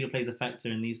social media plays a factor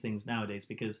in these things nowadays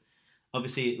because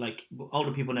obviously, like,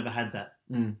 older people never had that,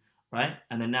 right?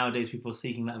 And then nowadays people are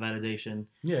seeking that validation.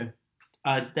 Yeah.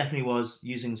 I definitely was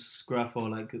using Scruff or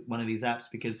like one of these apps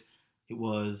because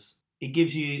it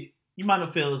gives you might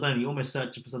not feel as lonely, you're almost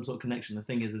searching for some sort of connection. The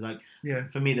thing is like,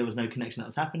 for me, there was no connection that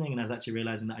was happening, and I was actually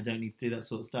realizing that I don't need to do that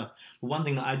sort of stuff. But one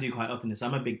thing that I do quite often is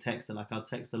I'm a big texter, like I'll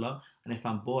text a lot, and if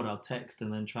I'm bored, I'll text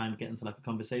and then try and get into like a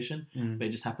conversation. But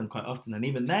it just happened quite often, and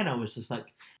even then I was just like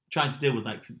trying to deal with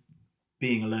like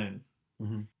being alone.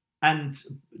 And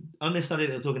on this study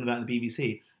that they're talking about in the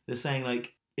BBC, they're saying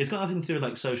like, it's got nothing to do with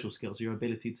like social skills, your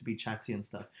ability to be chatty and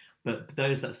stuff. But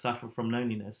those that suffer from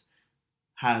loneliness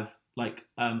have like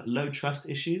low trust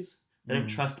issues. They don't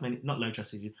trust not low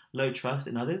trust issues, low trust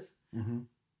in others,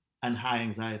 and high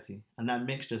anxiety. And that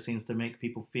mixture seems to make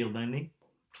people feel lonely.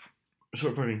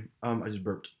 Sorry, pardon me. I just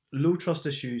burped. Low trust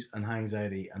issues and high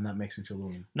anxiety, and that makes them feel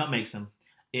lonely. Not makes them.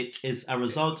 It is a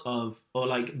result of, or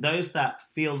like those that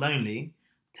feel lonely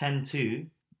tend to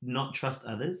not trust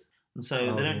others. And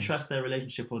so they don't trust their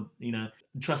relationship or,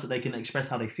 trust that they can express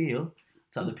how they feel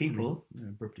to other people.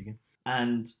 Yeah, burped again.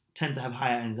 And tend to have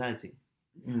higher anxiety.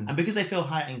 And because they feel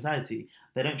higher anxiety,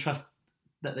 they don't trust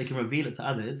that they can reveal it to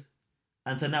others.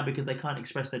 And so now because they can't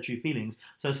express their true feelings,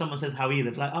 so if someone says, how are you?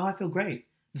 They're like, oh, I feel great.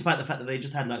 Despite the fact that they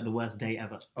just had like the worst day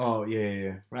ever. Oh,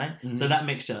 yeah. Right? So that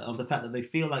mixture of the fact that they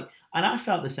feel like, and I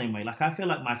felt the same way, like I feel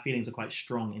like my feelings are quite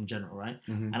strong in general, right?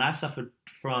 And I suffered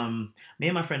from, me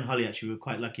and my friend Holly actually were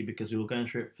quite lucky because we were going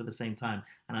through it for the same time.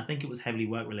 And I think it was heavily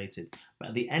work related. But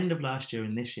at the end of last year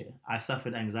and this year, I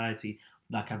suffered anxiety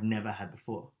like I've never had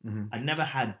before. I'd never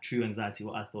had true anxiety,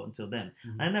 what I thought until then.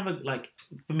 And I never, like,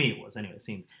 for me it was anyway, it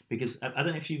seems. Because I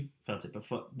don't know if you felt it,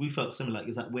 but we felt similar, like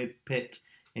it's that weird pit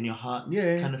in your heart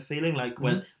kind of feeling, like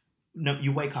when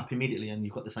you wake up immediately and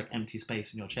you've got this like empty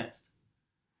space in your chest.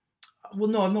 Well,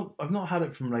 no, I've not had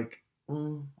it from like, I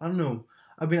don't know.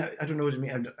 I mean, I don't know what you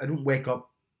mean. I don't wake up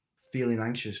feeling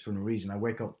anxious for no reason. I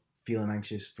wake up feeling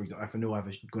anxious, for example, if I know I'm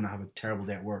going to have a terrible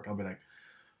day at work, I'll be like,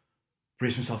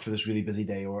 brace myself for this really busy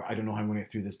day, or I don't know how I'm going to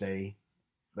get through this day.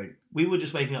 Like, we were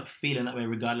just waking up feeling that way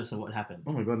regardless of what happened.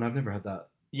 Oh my God, and I've never had that.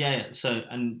 Yeah, so,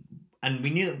 and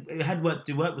we knew that it had work.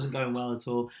 The work wasn't going well at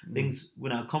all. Things,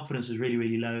 our confidence was really,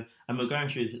 really low, and we were going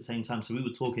through it at the same time. So we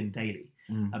were talking daily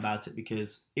about it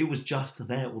because it was just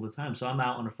there all the time. So I'm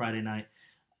out on a Friday night,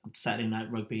 Saturday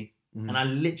night rugby, and I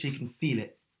literally can feel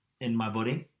it in my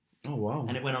body. Oh wow!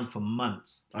 And it went on for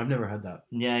months. I've never had that.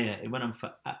 Yeah, it went on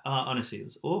for honestly, it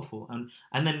was awful.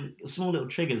 And then small little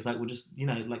triggers like were just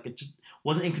like it just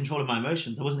wasn't in control of my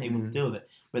emotions. I wasn't able to deal with it.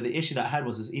 But the issue that I had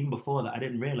was even before that, I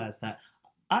didn't realize that.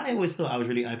 I always thought I was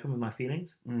really open with my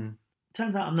feelings.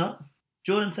 Turns out I'm not.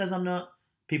 Jordan says I'm not.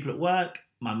 People at work,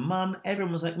 my mum,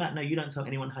 everyone was like, Matt, no, you don't tell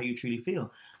anyone how you truly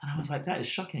feel. And I was like, that is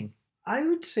shocking. I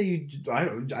would say you do.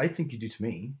 I think you do to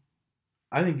me.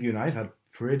 I think you and I have had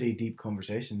pretty deep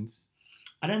conversations.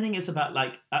 I don't think it's about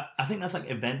like, I think that's like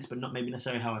events, but not maybe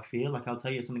necessarily how I feel. Like I'll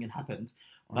tell you if something had happened,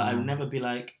 but I would never be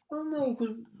like, oh no,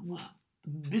 because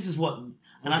this is what,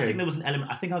 and I think there was an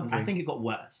element, I think it got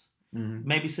worse.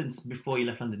 Maybe since before you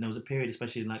left London, there was a period,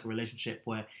 especially in like a relationship,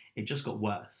 where it just got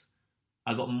worse.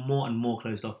 I got more and more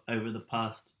closed off over the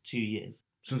past 2 years.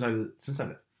 Since I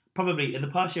left? Probably in the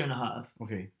past year and a half.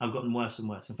 Okay. I've gotten worse and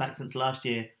worse. In fact, since last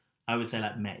year, I would say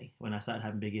like May, when I started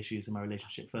having big issues in my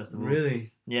relationship, first of all.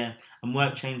 Really? Yeah. And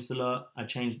work changed a lot.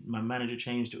 My manager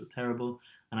changed. It was terrible.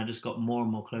 And I just got more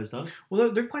and more closed off. Well,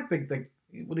 they're quite big. Like,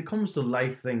 when it comes to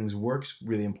life things, work's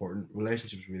really important.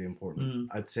 Relationships really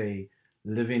important. I'd say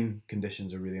living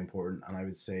conditions are really important. And I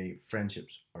would say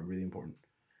friendships are really important.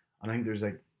 And I think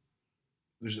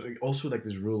there's also like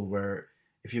this rule where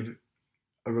if you have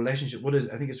a relationship,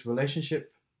 I think it's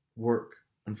relationship, work,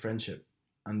 and friendship.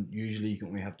 And usually you can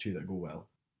only have two that go well.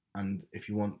 And if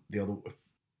you want the other, if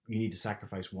you need to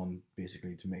sacrifice one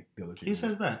basically to make the other two. Who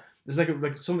says that? There's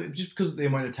like some, just because of the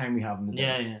amount of time we have in the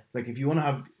day. Yeah. Like if you want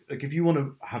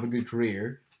to have a good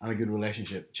career and a good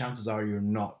relationship, chances are you're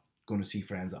not going to see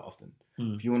friends that often.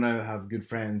 If you want to have good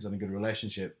friends and a good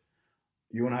relationship,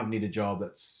 you want to need a job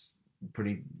that's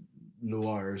pretty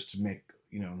low hours to make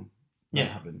that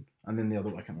happen. And then the other,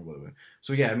 I can't remember what it was.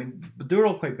 So yeah, I mean, but they're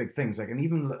all quite big things. Like, and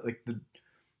even like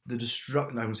the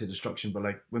destruction, I wouldn't say destruction, but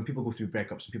like when people go through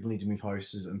breakups and people need to move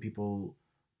houses and people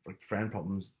like friend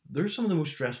problems, they're some of the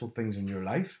most stressful things in your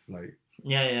life. Like,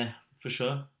 yeah, for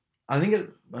sure. I think it.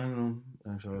 I don't know.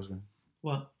 I'm sorry, I was going.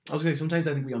 What? I was going. Sometimes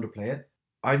I think we underplay it.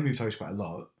 I've moved house quite a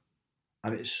lot,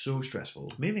 and it's so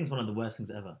stressful. Moving's one of the worst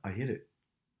things ever. I hate it,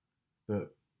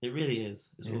 but It really is.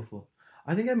 It's Yeah. awful.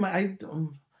 I think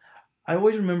I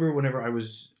always remember whenever I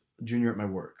was junior at my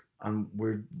work, and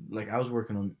I was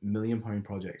working on £1 million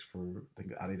projects for, I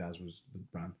think Adidas was the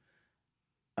brand,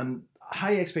 and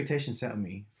high expectations set on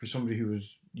me for somebody who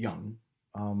was young.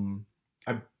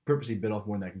 I purposely bit off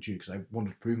more than I can chew because I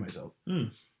wanted to prove myself,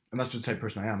 and that's just the type of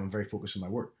person I am. I'm very focused on my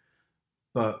work,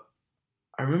 but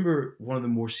I remember one of the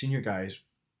more senior guys.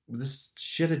 This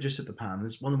shit had just hit the pan.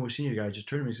 This one of the more senior guys just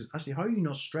turned to me and says, "Actually, how are you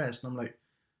not stressed?" And I'm like,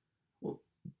 "Well,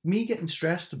 me getting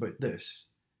stressed about this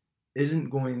isn't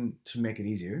going to make it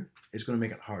easier. It's going to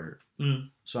make it harder.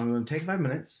 So I'm going to take 5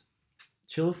 minutes,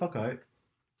 chill the fuck out,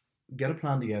 get a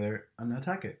plan together, and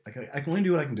attack it. Like I can only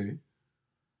do what I can do.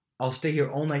 I'll stay here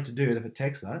all night to do it if it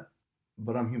takes that,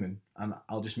 but I'm human, and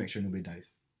I'll just make sure nobody dies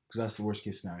because that's the worst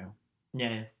case scenario.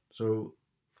 Yeah. So,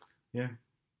 yeah.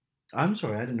 I'm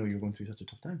sorry, I didn't know you were going through such a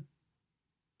tough time.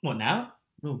 What now?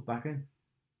 No, back then.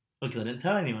 Because I didn't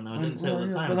tell anyone. I didn't say all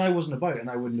the time. But I wasn't about, and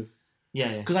I wouldn't have.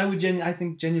 Yeah. Because I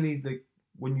think genuinely, like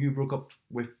when you broke up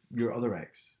with your other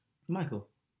ex, Michael.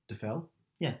 DeFell.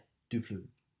 Yeah. Duflu.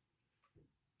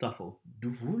 Duffel.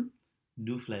 Duful.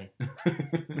 Dufle.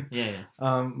 Yeah.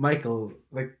 Michael,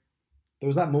 like there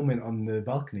was that moment on the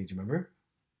balcony. Do you remember?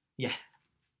 Yeah.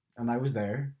 And I was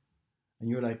there, and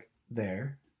you were like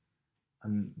there,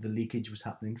 and the leakage was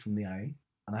happening from the eye,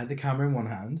 and I had the camera in one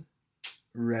hand,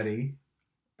 ready,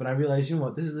 but I realized, you know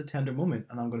what, this is a tender moment,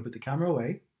 and I'm going to put the camera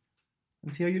away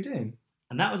and see how you're doing.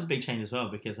 And that was a big change as well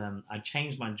because I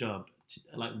changed my job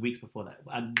like weeks before that.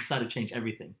 I decided to change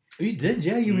everything. Oh, you did,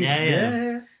 yeah.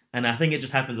 Yeah. And I think it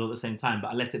just happens all at the same time,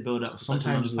 but I let it build up for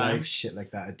Sometimes such a long time. life shit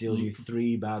like that, it deals you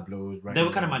 3 bad blows. Right. They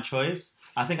were kind of my choice.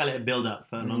 I think I let it build up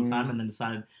for a long time and then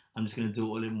decided I'm just going to do it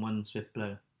all in one swift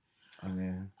blow. Oh,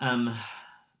 yeah.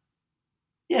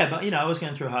 Yeah, but I was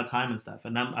going through a hard time and stuff,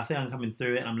 and I think I'm coming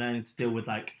through it. And I'm learning to deal with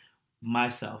like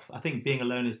myself. I think being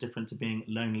alone is different to being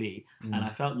lonely, and I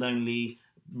felt lonely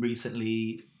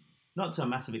recently, not to a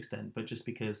massive extent, but just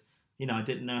because I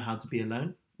didn't know how to be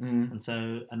alone, and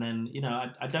then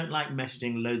I don't like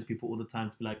messaging loads of people all the time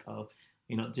to be like, oh,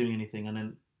 you're not doing anything, and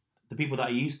then the people that I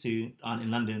used to aren't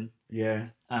in London. Yeah.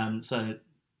 So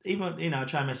even I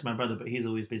try and message my brother, but he's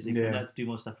always busy. Yeah. I like to do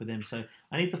more stuff with him, so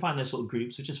I need to find those sort of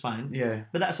groups, which is fine. Yeah.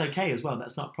 But that's okay as well.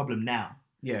 That's not a problem now.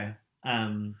 Yeah.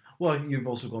 Well, you've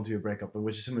also gone through a breakup,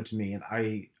 which is similar to me, and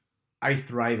I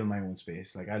thrive in my own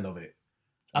space. Like I love it.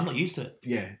 I'm not used to it.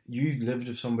 Yeah, you lived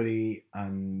with somebody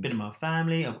and been in my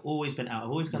family. I've always been out. I've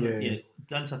always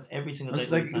done stuff every single day.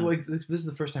 Like this is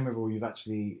the first time ever where this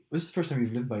is the first time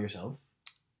you've lived by yourself.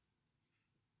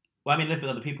 Well, I mean, live with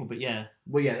other people, but yeah.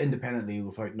 Well, yeah, independently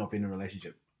without not being in a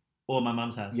relationship. Or my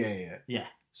mum's house. Yeah.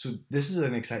 So this is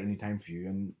an exciting new time for you,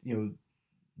 and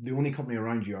the only company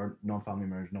around you are non-family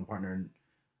members, non-partner, and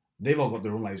they've all got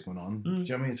their own lives going on. Do you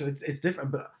know what I mean? So it's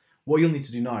different, but what you'll need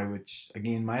to do now, which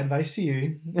again, my advice to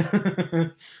you,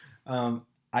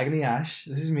 Agony Ash,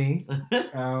 this is me,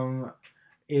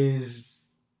 is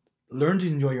learn to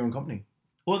enjoy your own company.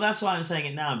 Well, that's why I'm saying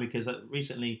it now, because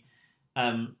recently,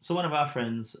 so one of our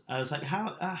friends, I was like,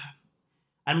 how,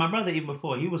 and my brother, even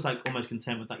before, he was like almost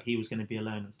content with like he was going to be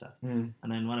alone and stuff. And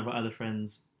then one of our other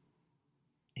friends,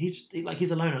 he's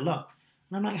alone a lot.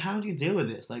 And I'm like, how do you deal with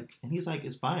this? Like, and he's like,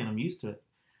 it's fine, I'm used to it.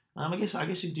 I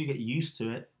guess you do get used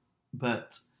to it,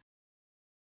 but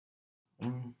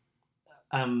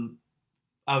I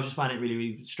was just finding it really,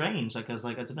 really strange. Like I was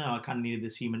like, I don't know, I kind of needed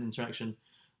this human interaction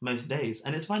most days.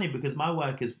 And it's funny because my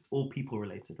work is all people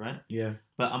related, right? Yeah.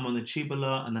 But I'm on the tube a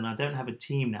lot, and then I don't have a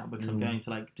team now because I'm going to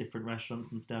like different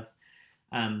restaurants and stuff.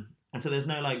 And so there's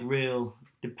no like real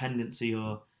dependency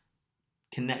or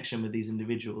connection with these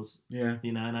individuals. Yeah.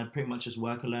 And I pretty much just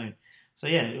work alone. So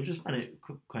yeah, it was just found it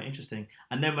quite interesting.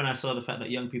 And then when I saw the fact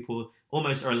that young people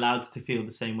almost are allowed to feel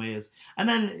the same way as, and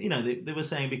then they were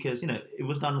saying because it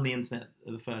was done on the internet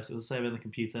at the first, it was saved on the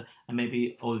computer, and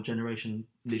maybe older generation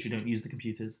literally don't use the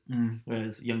computers,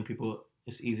 whereas young people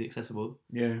it's easy accessible.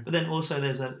 Yeah. But then also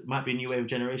might be a new wave of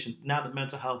generation now that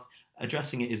mental health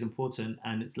addressing it is important,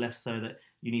 and it's less so that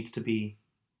you need to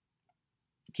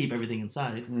keep everything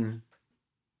inside.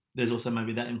 There's also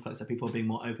maybe that influx that people are being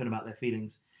more open about their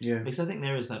feelings. Yeah. Because I think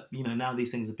there is that, now these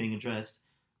things are being addressed.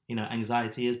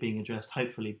 Anxiety is being addressed,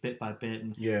 hopefully, bit by bit,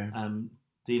 and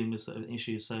dealing with certain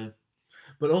issues. So,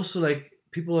 but also like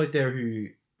people out there who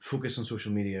focus on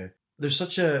social media, there's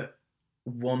such a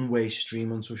one-way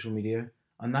stream on social media,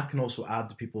 and that can also add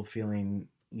to people feeling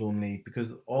lonely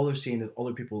because all they're seeing is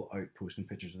other people out posting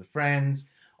pictures of their friends,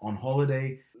 on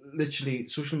holiday. Literally,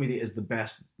 social media is the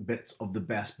best bits of the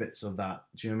best bits of that.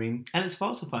 Do you know what I mean? And it's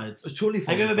falsified. It's totally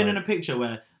falsified. Have you ever been in a picture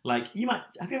where, like, have you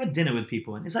ever had dinner with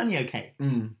people and it's only okay,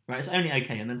 right? It's only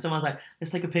okay, and then someone's like,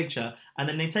 let's take a picture, and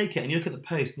then they take it, and you look at the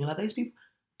post, and you're like, those people.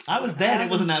 I was there, and it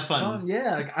wasn't that fun.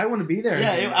 Yeah, like I want to be there.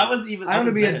 Yeah, I wasn't even. I want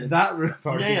to be at that room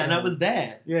party. Yeah, and I was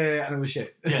there. Yeah, and it was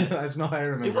shit. Yeah, that's not how I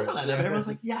remember. It wasn't like that. But everyone's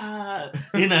like, yeah,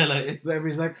 you know, like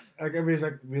everybody's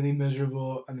like really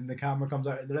miserable, and then the camera comes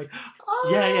out, and they're like,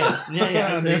 oh!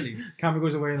 yeah, absolutely. Camera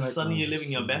goes away, and like, suddenly you're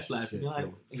living your best life. Shit, and you're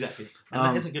like, exactly, and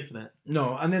that isn't good for that.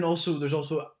 No, and then there's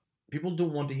also people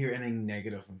don't want to hear anything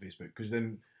negative on Facebook because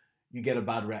then you get a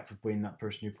bad rep for being that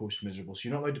person who posts miserable. So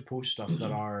you're not allowed to post stuff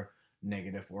that are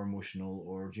negative or emotional,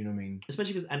 or do you know what I mean?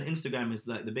 Especially because Instagram is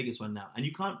like the biggest one now, and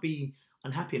you can't be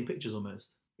unhappy in pictures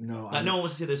almost. No, like no one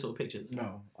wants to see those sort of pictures.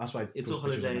 No, that's why it's all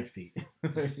pictures holiday. of my feet.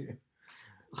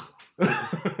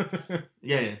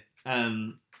 yeah.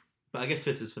 But I guess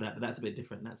Twitter's for that, but that's a bit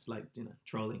different. That's like, you know,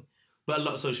 trolling. But a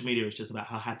lot of social media is just about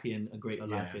how happy and great your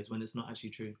life is, when it's not actually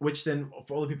true. Which then,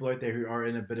 for all the people out there who are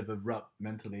in a bit of a rut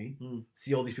mentally,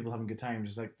 see all these people having good times,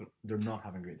 it's like they're not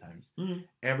having great times.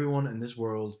 Everyone in this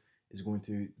world is going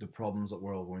through the problems that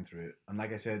we're all going through. And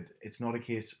like I said, it's not a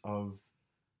case of,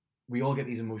 we all get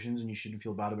these emotions and you shouldn't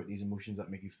feel bad about these emotions that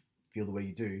make you feel the way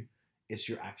you do. It's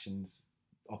your actions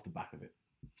off the back of it.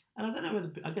 And I don't know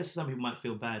whether, I guess some people might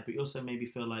feel bad, but you also maybe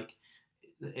feel like,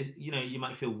 you know, you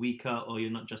might feel weaker or you're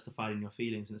not justified in your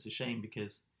feelings. And it's a shame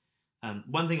because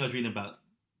one thing I was reading about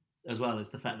as well is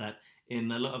the fact that in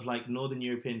a lot of like Northern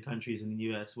European countries in the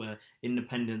US where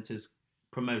independence is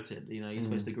promoted, you know, you're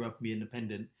supposed to grow up and be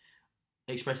independent,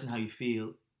 expressing how you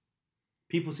feel,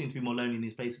 people seem to be more lonely in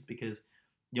these places because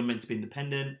you're meant to be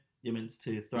independent, you're meant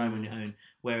to thrive on your own,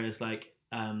 whereas like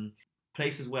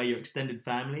places where your extended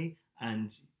family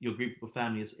and your group of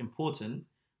family is important,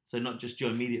 so not just your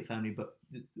immediate family but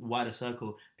the wider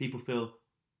circle, people feel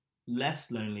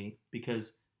less lonely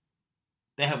because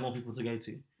they have more people to go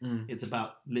to. It's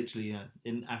about literally, you know,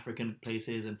 in African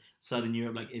places and Southern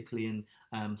Europe, like Italy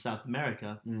and South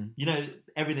America, you know,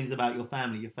 everything's about your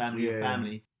family, your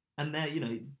family. And they're, you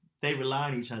know, they rely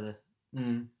on each other.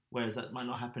 Whereas that might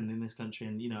not happen in this country.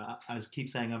 And, you know, I keep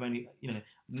saying I've only, you know,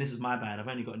 and this is my bad, I've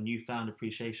only got a newfound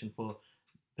appreciation for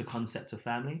the concept of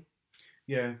family.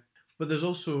 Yeah. But there's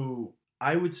also,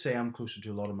 I would say I'm closer to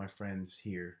a lot of my friends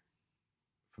here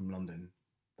from London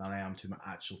than I am to my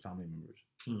actual family members.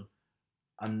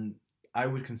 And I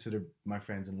would consider my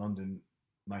friends in London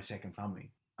my second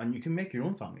family. And you can make your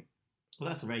own family. Well,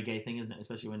 that's a very gay thing, isn't it?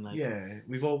 Especially when like... Yeah,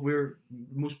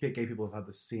 most gay people have had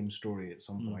the same story at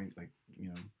some point. Like,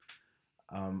 you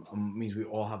know, means we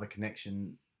all have a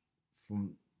connection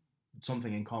from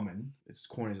something in common. It's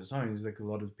corny as it sounds, like a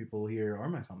lot of people here are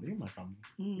my family. You're my family.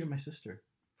 You're my sister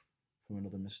from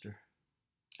another mister.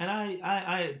 And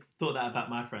I thought that about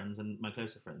my friends and my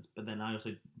closer friends, but then I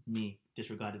also,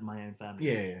 disregarded my own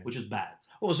family, which is bad.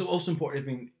 Also important,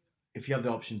 I mean, if you have the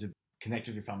option to connect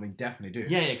with your family, definitely do.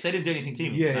 Yeah, because they didn't do anything to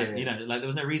me. You know, like there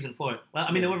was no reason for it. Well,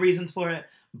 I mean, there were reasons for it,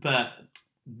 but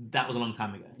that was a long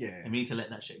time ago. Yeah. And we need to let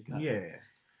that shit go. Yeah.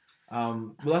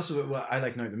 Well, that's what I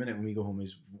like now at the minute when we go home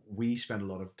is we spend a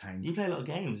lot of time. You play a lot of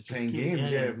games. Playing games,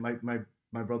 yeah.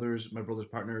 My brother's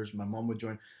partners, my mom would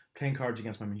join playing cards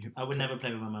against my mum. I would never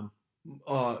play with my mum.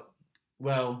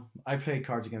 Well, I play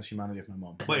Cards Against Humanity with my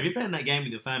mum. Wait, if you're playing that game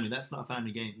with your family, that's not a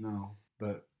family game. No,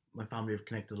 but my family have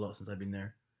connected a lot since I've been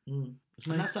there. It's nice.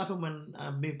 And that's happened when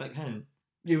I moved back home.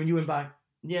 Yeah, when you went back.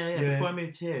 Yeah. Before I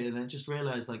moved here, and I just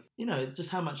realised, like, you know, just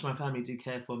how much my family do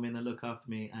care for me and they look after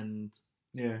me, and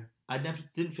I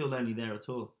didn't feel lonely there at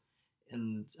all.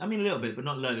 And I mean, a little bit, but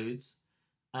not loads.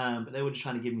 But they were just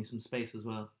trying to give me some space as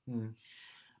well.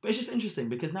 But it's just interesting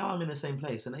because now I'm in the same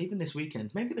place, and even this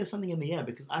weekend, maybe there's something in the air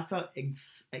because I felt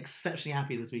exceptionally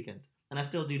happy this weekend, and I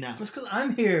still do now. That's because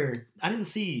I'm here. I didn't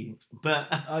see you, but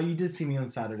you did see me on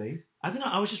Saturday. I don't know.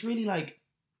 I was just really like,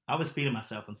 I was feeling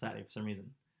myself on Saturday for some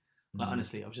reason. Like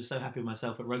honestly, I was just so happy with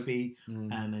myself at rugby,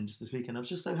 and then just this weekend, I was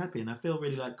just so happy, and I feel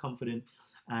really like confident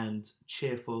and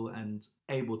cheerful and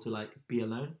able to like be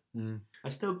alone. I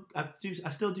still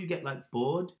do get like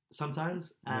bored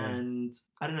sometimes, and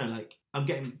I don't know, like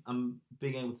I'm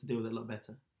being able to deal with it a lot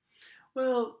better.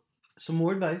 Well, some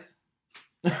more advice.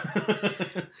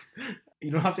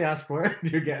 You don't have to ask for it.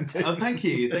 You're getting it. Oh, thank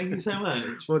you so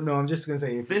much. Well, no, I'm just gonna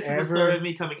say, if this is the story of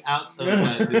me coming out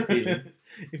of this feeling.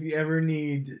 If you ever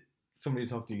need somebody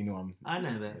to talk to, you know I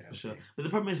know that for sure. But the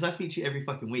problem is, I speak to you every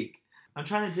fucking week. I'm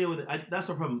trying to deal with it. That's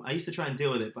the problem. I used to try and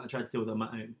deal with it, but I tried to deal with it on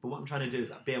my own. But what I'm trying to do is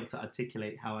be able to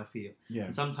articulate how I feel. Yeah.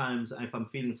 And sometimes, if I'm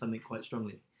feeling something quite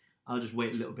strongly, I'll just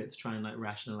wait a little bit to try and like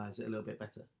rationalize it a little bit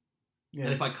better. Yeah.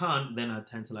 And if I can't, then I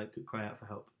tend to like cry out for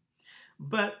help.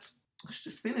 But it's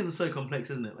just feelings are so complex,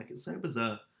 isn't it? Like it's so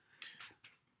bizarre.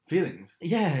 Feelings.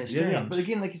 Yeah, it's Yeah, strange. but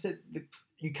again, like you said,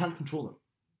 you can't control them,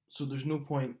 so there's no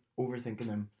point overthinking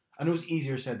them. I know it's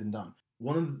easier said than done.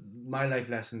 One of my life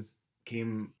lessons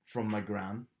came from my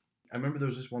gran. I remember there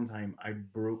was this one time I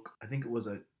broke, I think it was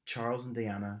a Charles and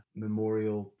Diana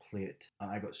memorial plate, and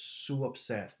I got so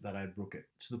upset that I broke it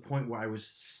to the point where I was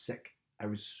sick. I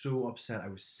was so upset I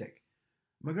was sick.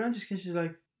 My gran just she's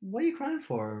like, "What are you crying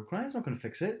for? Crying's not going to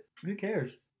fix it. Who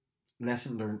cares?"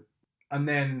 Lesson learned. And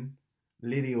then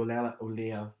Lady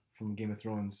Olea from Game of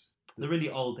Thrones. The really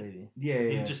old lady. Yeah, Who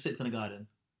yeah. just sits in a garden.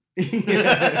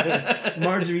 Yeah.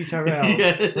 Marjorie Tyrell,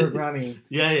 her granny.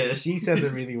 Yeah. She says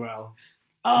it really well.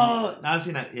 Oh, no, I've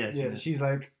seen that. Yeah, Yeah, that. she's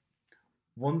like,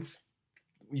 once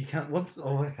I can't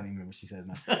even remember what she says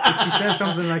now. But she says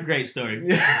something like, Great story.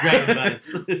 Yeah. Great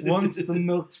advice. once the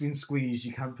milk's been squeezed,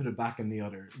 you can't put it back in the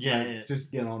udder. Yeah, Like, yeah.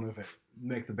 Just get on with it.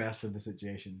 Make the best of the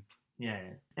situation. Yeah.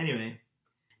 Anyway,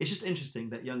 it's just interesting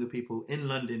that younger people in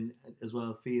London as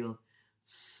well feel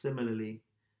similarly,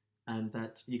 and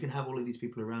that you can have all of these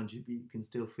people around you, but you can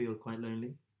still feel quite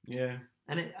lonely. Yeah.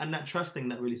 And that trust thing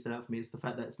that really stood out for me is the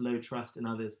fact that it's low trust in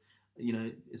others. You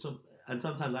know, and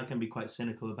sometimes I can be quite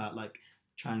cynical about like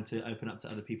trying to open up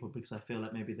to other people because I feel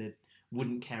like maybe they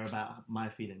wouldn't care about my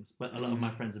feelings. But a lot of my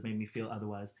friends have made me feel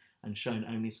otherwise and shown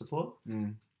only support.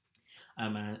 Mm.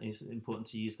 And it's important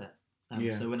to use that.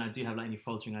 Yeah. So when I do have like any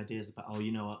faltering ideas about, oh,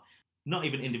 you know what, not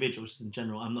even individuals, just in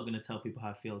general, I'm not going to tell people how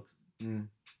I feel. Mm.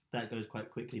 That goes quite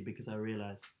quickly because I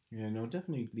realise. Yeah, no,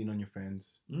 definitely lean on your friends.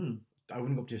 Mm. I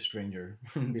wouldn't go up to a stranger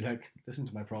and be like, listen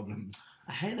to my problems.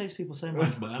 I hate those people so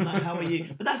much, but I'm like, how are you?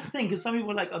 But that's the thing, because some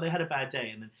people are like, oh, they had a bad day,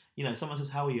 and then, you know, someone says,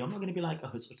 how are you? I'm not going to be like,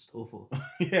 oh, it's just awful. I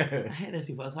Yeah. hate those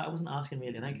people. I was like, I wasn't asking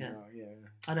really, I don't care. No, yeah.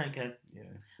 I don't care. Yeah.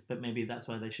 But maybe that's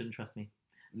why they shouldn't trust me.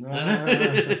 No.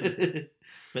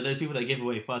 But those people that give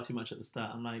away far too much at the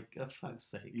start, I'm like, oh, fuck's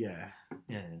sake. Yeah.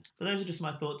 Yeah. But those are just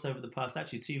my thoughts over the past,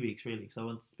 actually 2 weeks, really, because I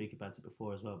wanted to speak about it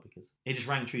before as well, because it just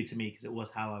rang true to me, because it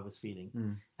was how I was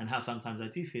feeling, and how sometimes I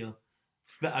do feel,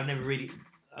 but I've never really,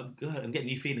 I'm getting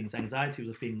new feelings. Anxiety was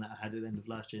a feeling that I had at the end of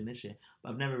last year and this year, but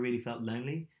I've never really felt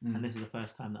lonely, and this is the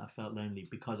first time that I felt lonely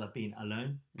because I've been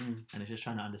alone, and it's just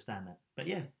trying to understand that. But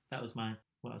yeah, that was what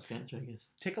I was going through, I guess.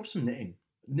 Take up some knitting.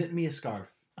 Knit me a scarf.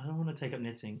 I don't want to take up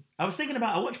knitting. I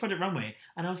watched Project Runway,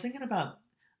 and I was thinking about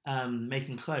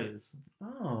making clothes,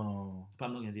 Oh. but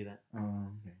I'm not going to do that. Oh,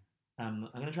 okay. I'm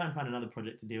going to try and find another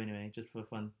project to do anyway, just for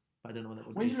fun, but I don't know what that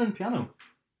would Why be. did you learn piano?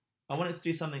 I wanted to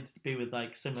do something to be with,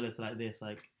 like, similar to like this,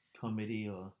 like comedy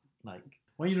or like.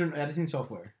 Why did you learn editing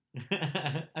software?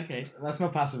 Okay. That's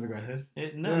not passive aggressive.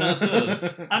 No, not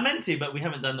at all. I meant to, but we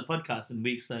haven't done the podcast in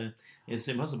weeks, so it's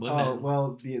impossible, isn't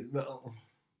Oh, it? well,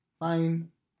 fine.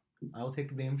 I'll take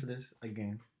the blame for this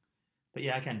again. But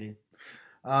yeah, I can do.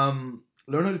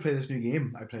 Learn how to play this new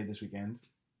game I played this weekend.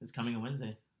 It's coming on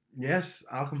Wednesday. Yes,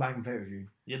 I'll come back and play it with you.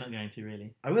 You're not going to,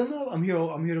 really. I will. No, I'm here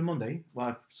on Monday.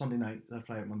 Well, Sunday night. I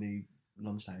fly out Monday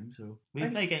lunchtime. So We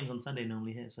play games on Sunday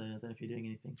normally here, so I don't know if you're doing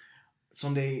anything.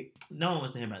 Sunday, No one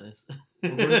wants to hear about this.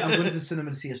 I'm going to the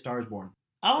cinema to see A Star Is Born.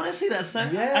 I want to see that. So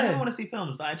Yeah. I don't want to see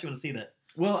films, but I actually want to see that.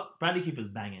 Well, Bradley Cooper's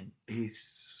banging. he's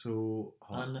so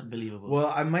hot. Unbelievable.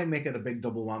 Well, I might make it a big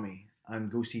double whammy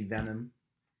and go see Venom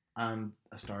and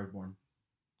A Star Is Born.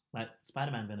 Like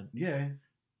Spider-Man Venom. Yeah.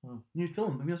 Oh. New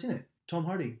film. Have you not seen it? Tom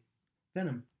Hardy.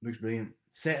 Venom. Looks brilliant.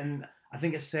 I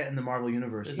think it's set in the Marvel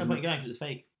universe. There's no point going because it's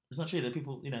fake. It's not true that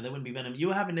people, there wouldn't be Venom. You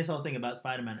were having this whole thing about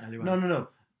Spider-Man earlier on. No.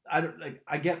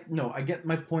 I get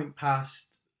my point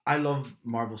past. I love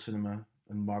Marvel cinema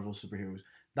and Marvel superheroes.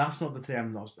 That's not the thing.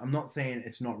 I'm not saying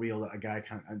it's not real that a guy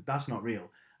can't. That's not real.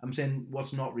 I'm saying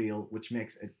what's not real, which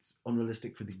makes it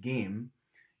unrealistic for the game,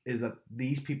 is that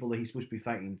these people that he's supposed to be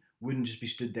fighting wouldn't just be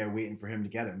stood there waiting for him to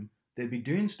get him. They'd be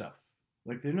doing stuff.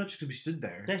 Like, they're not just going to be stood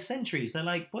there. They're sentries. They're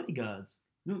like bodyguards.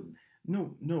 No.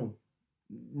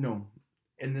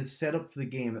 In the setup for the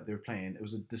game that they were playing, it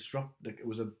was it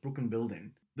was a broken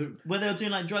building. Where they were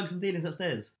doing like drugs and dealings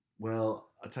upstairs. Well,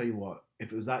 I'll tell you what,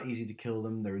 if it was that easy to kill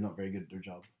them, they were not very good at their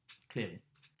job. Clearly.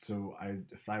 So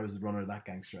if I was the runner of that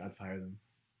gangster, I'd fire them.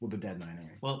 Well, they're dead now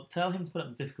anyway. Well, tell him to put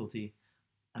up the difficulty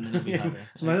and then it'll be harder.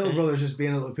 So my little brother's just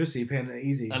being a little pussy, playing it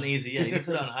easy. Uneasy, yeah. You can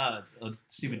put it on hard or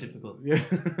super difficult. Yeah.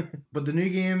 But the new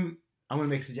game, I'm going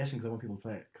to make a suggestion because I want people to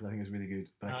play it because I think it's really good.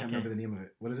 But I can't Okay. remember the name of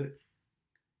it. What is it?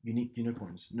 Unique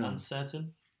Unicorns. No.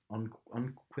 Uncertain.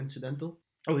 Uncoincidental?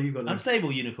 Oh, you've got that.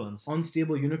 Unstable unicorns.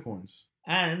 Unstable Unicorns.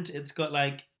 And it's got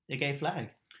like a gay flag.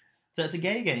 So it's a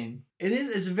gay game. It is.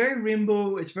 It's very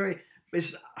rainbow. It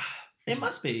It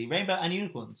must be. Rainbow and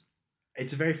unicorns.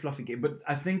 It's a very fluffy game, but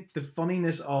I think the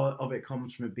funniness of it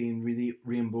comes from it being really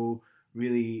rainbow,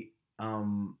 really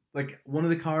like one of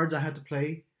the cards I had to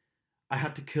play, I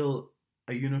had to kill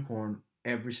a unicorn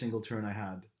every single turn I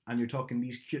had, and you're talking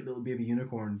these cute little baby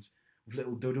unicorns with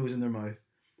little dodos in their mouth,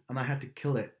 and I had to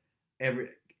kill it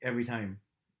every time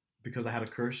because I had a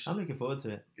curse. I'm looking forward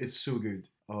to it. It's so good.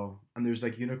 Oh, and there's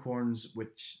like unicorns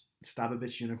which stab a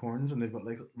bitch unicorns, and they've got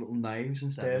like little knives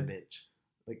instead. Stab a bitch.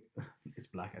 Like it's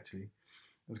black actually.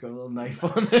 It's got a little knife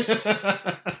on it.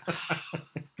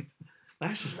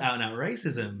 That's just out and out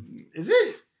racism. Is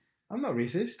it? I'm not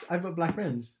racist. I've got black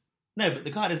friends. No, but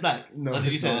the card is black. No, did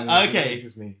you it's say not. that? Okay. It's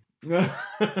just me.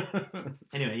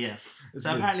 Anyway, yeah. It's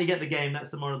So good. apparently, get the game. That's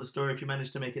the moral of the story. If you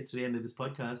manage to make it to the end of this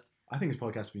podcast, I think this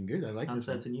podcast has been good. I like this.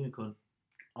 uncertain unicorn,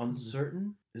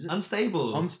 Uncertain? Is it?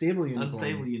 unstable, Unstable unicorns.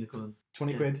 unstable unicorns.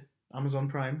 20 Yeah. quid. Amazon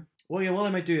Prime. Well, yeah, what I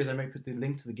might do is I might put the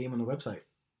link to the game on the website,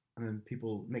 and then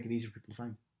people make it easier for people to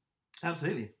find.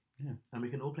 Absolutely. Yeah. And we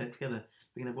can all play it together.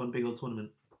 We can have one big old tournament.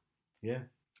 Yeah.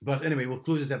 But anyway, we'll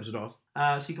close this episode off.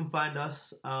 So you can find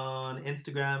us on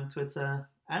Instagram, Twitter,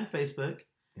 and Facebook.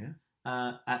 Yeah.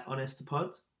 At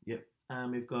HonestToPod. Yep.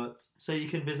 We've got. So you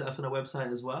can visit us on our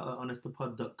website as well at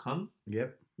honesttopod.com.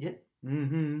 Yep. Yep.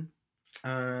 Mm-hmm.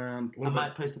 And what I about...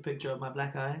 might post a picture of my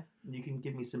black eye, and you can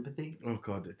give me sympathy. Oh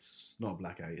god, it's not a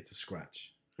black eye, it's a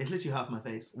scratch. It's literally half my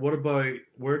face. What about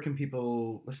where can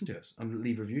people listen to us and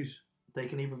leave reviews? They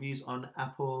can leave reviews on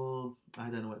Apple. I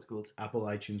don't know what it's called. Apple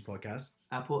iTunes podcasts.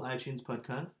 Apple iTunes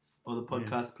podcasts or the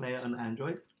podcast player on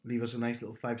Android. Leave us a nice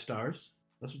little 5 stars.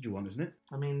 That's what you want, isn't it?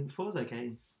 I mean, 4's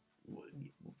okay.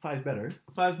 5's better.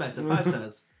 5's better. 5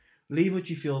 stars. Leave what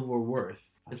you feel we're worth.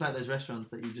 It's like those restaurants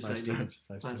that you just 5 like. stars.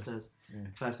 5 5 stars. stars. Yeah.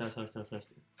 5 stars. 5 stars. 5 stars.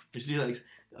 You should do like.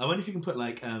 I wonder if you can put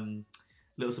like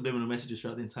little subliminal messages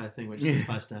throughout the entire thing, which is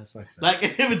 5 stars. 5 stars.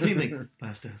 Like in between things.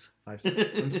 5 stars. 5 stars.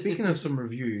 And speaking of some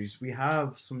reviews, we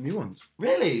have some new ones.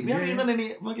 Really? We haven't Yeah. even done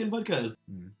any fucking podcast.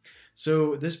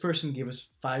 So this person gave us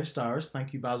 5 stars.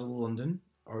 Thank you, Basil London.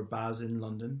 Or Baz in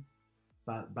London.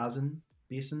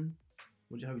 Basin?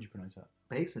 How would you pronounce that?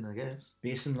 Basin, I guess.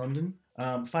 Basin London.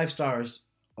 5 stars.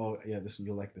 Oh yeah,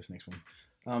 you'll like this next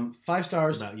one. 5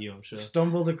 stars. About you, I'm sure.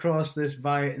 Stumbled across this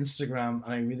via Instagram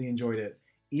and I really enjoyed it.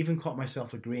 Even caught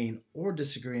myself agreeing or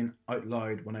disagreeing out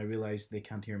loud when I realised they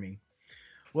can't hear me.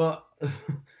 Well,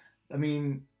 I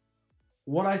mean,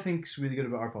 what I think is really good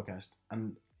about our podcast,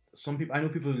 and some people, I know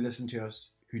people who listen to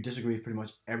us who disagree with pretty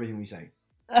much everything we say.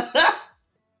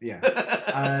 Yeah.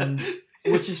 And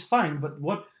which is fine, but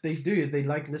what they do is they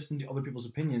like listening to other people's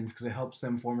opinions because it helps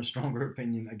them form a stronger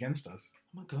opinion against us.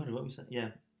 Oh my god, what we said?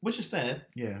 Yeah, which is fair.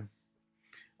 Yeah.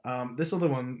 This other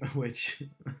one, which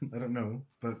I don't know,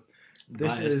 but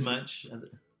this Biased is much.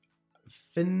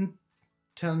 Fintanesque.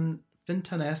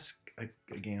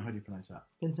 Again, how do you pronounce that?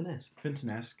 Fintanesque.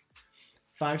 Fintanesque.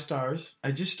 5 stars.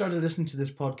 I just started listening to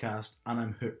this podcast and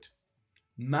I'm hooked.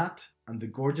 Matt and the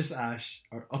gorgeous Ash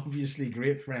are obviously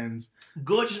great friends.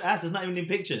 Gorgeous ass is not even in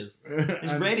pictures.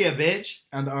 It's and, radio, bitch.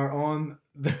 and are on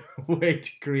their way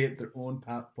to create their own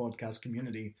podcast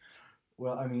community.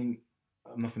 Well, I mean,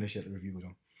 I'm not finished yet. The review goes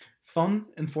on. Fun,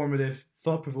 informative,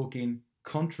 thought-provoking,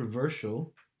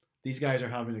 controversial. These guys are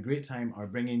having a great time, are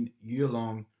bringing you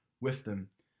along with them.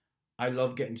 I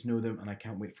love getting to know them and I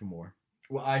can't wait for more.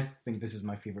 Well, I think this is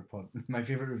my favorite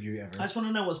review ever. I just want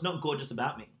to know what's not gorgeous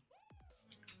about me.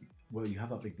 Well, you have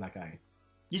that big black eye.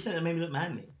 You said it made me look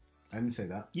manly. I didn't say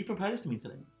that. You proposed to me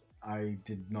today. I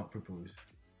did not propose.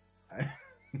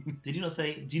 Did you not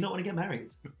say, do you not want to get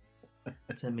married?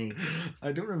 To me.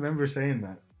 I don't remember saying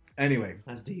that. Anyway,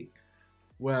 That's deep.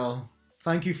 well,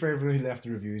 thank you for everyone who left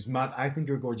the reviews. Matt, I think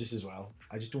you're gorgeous as well.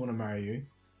 I just don't want to marry you,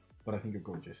 but I think you're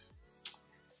gorgeous.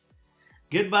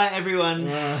 Goodbye, everyone.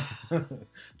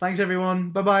 Thanks,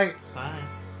 everyone. Bye-bye.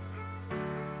 Bye.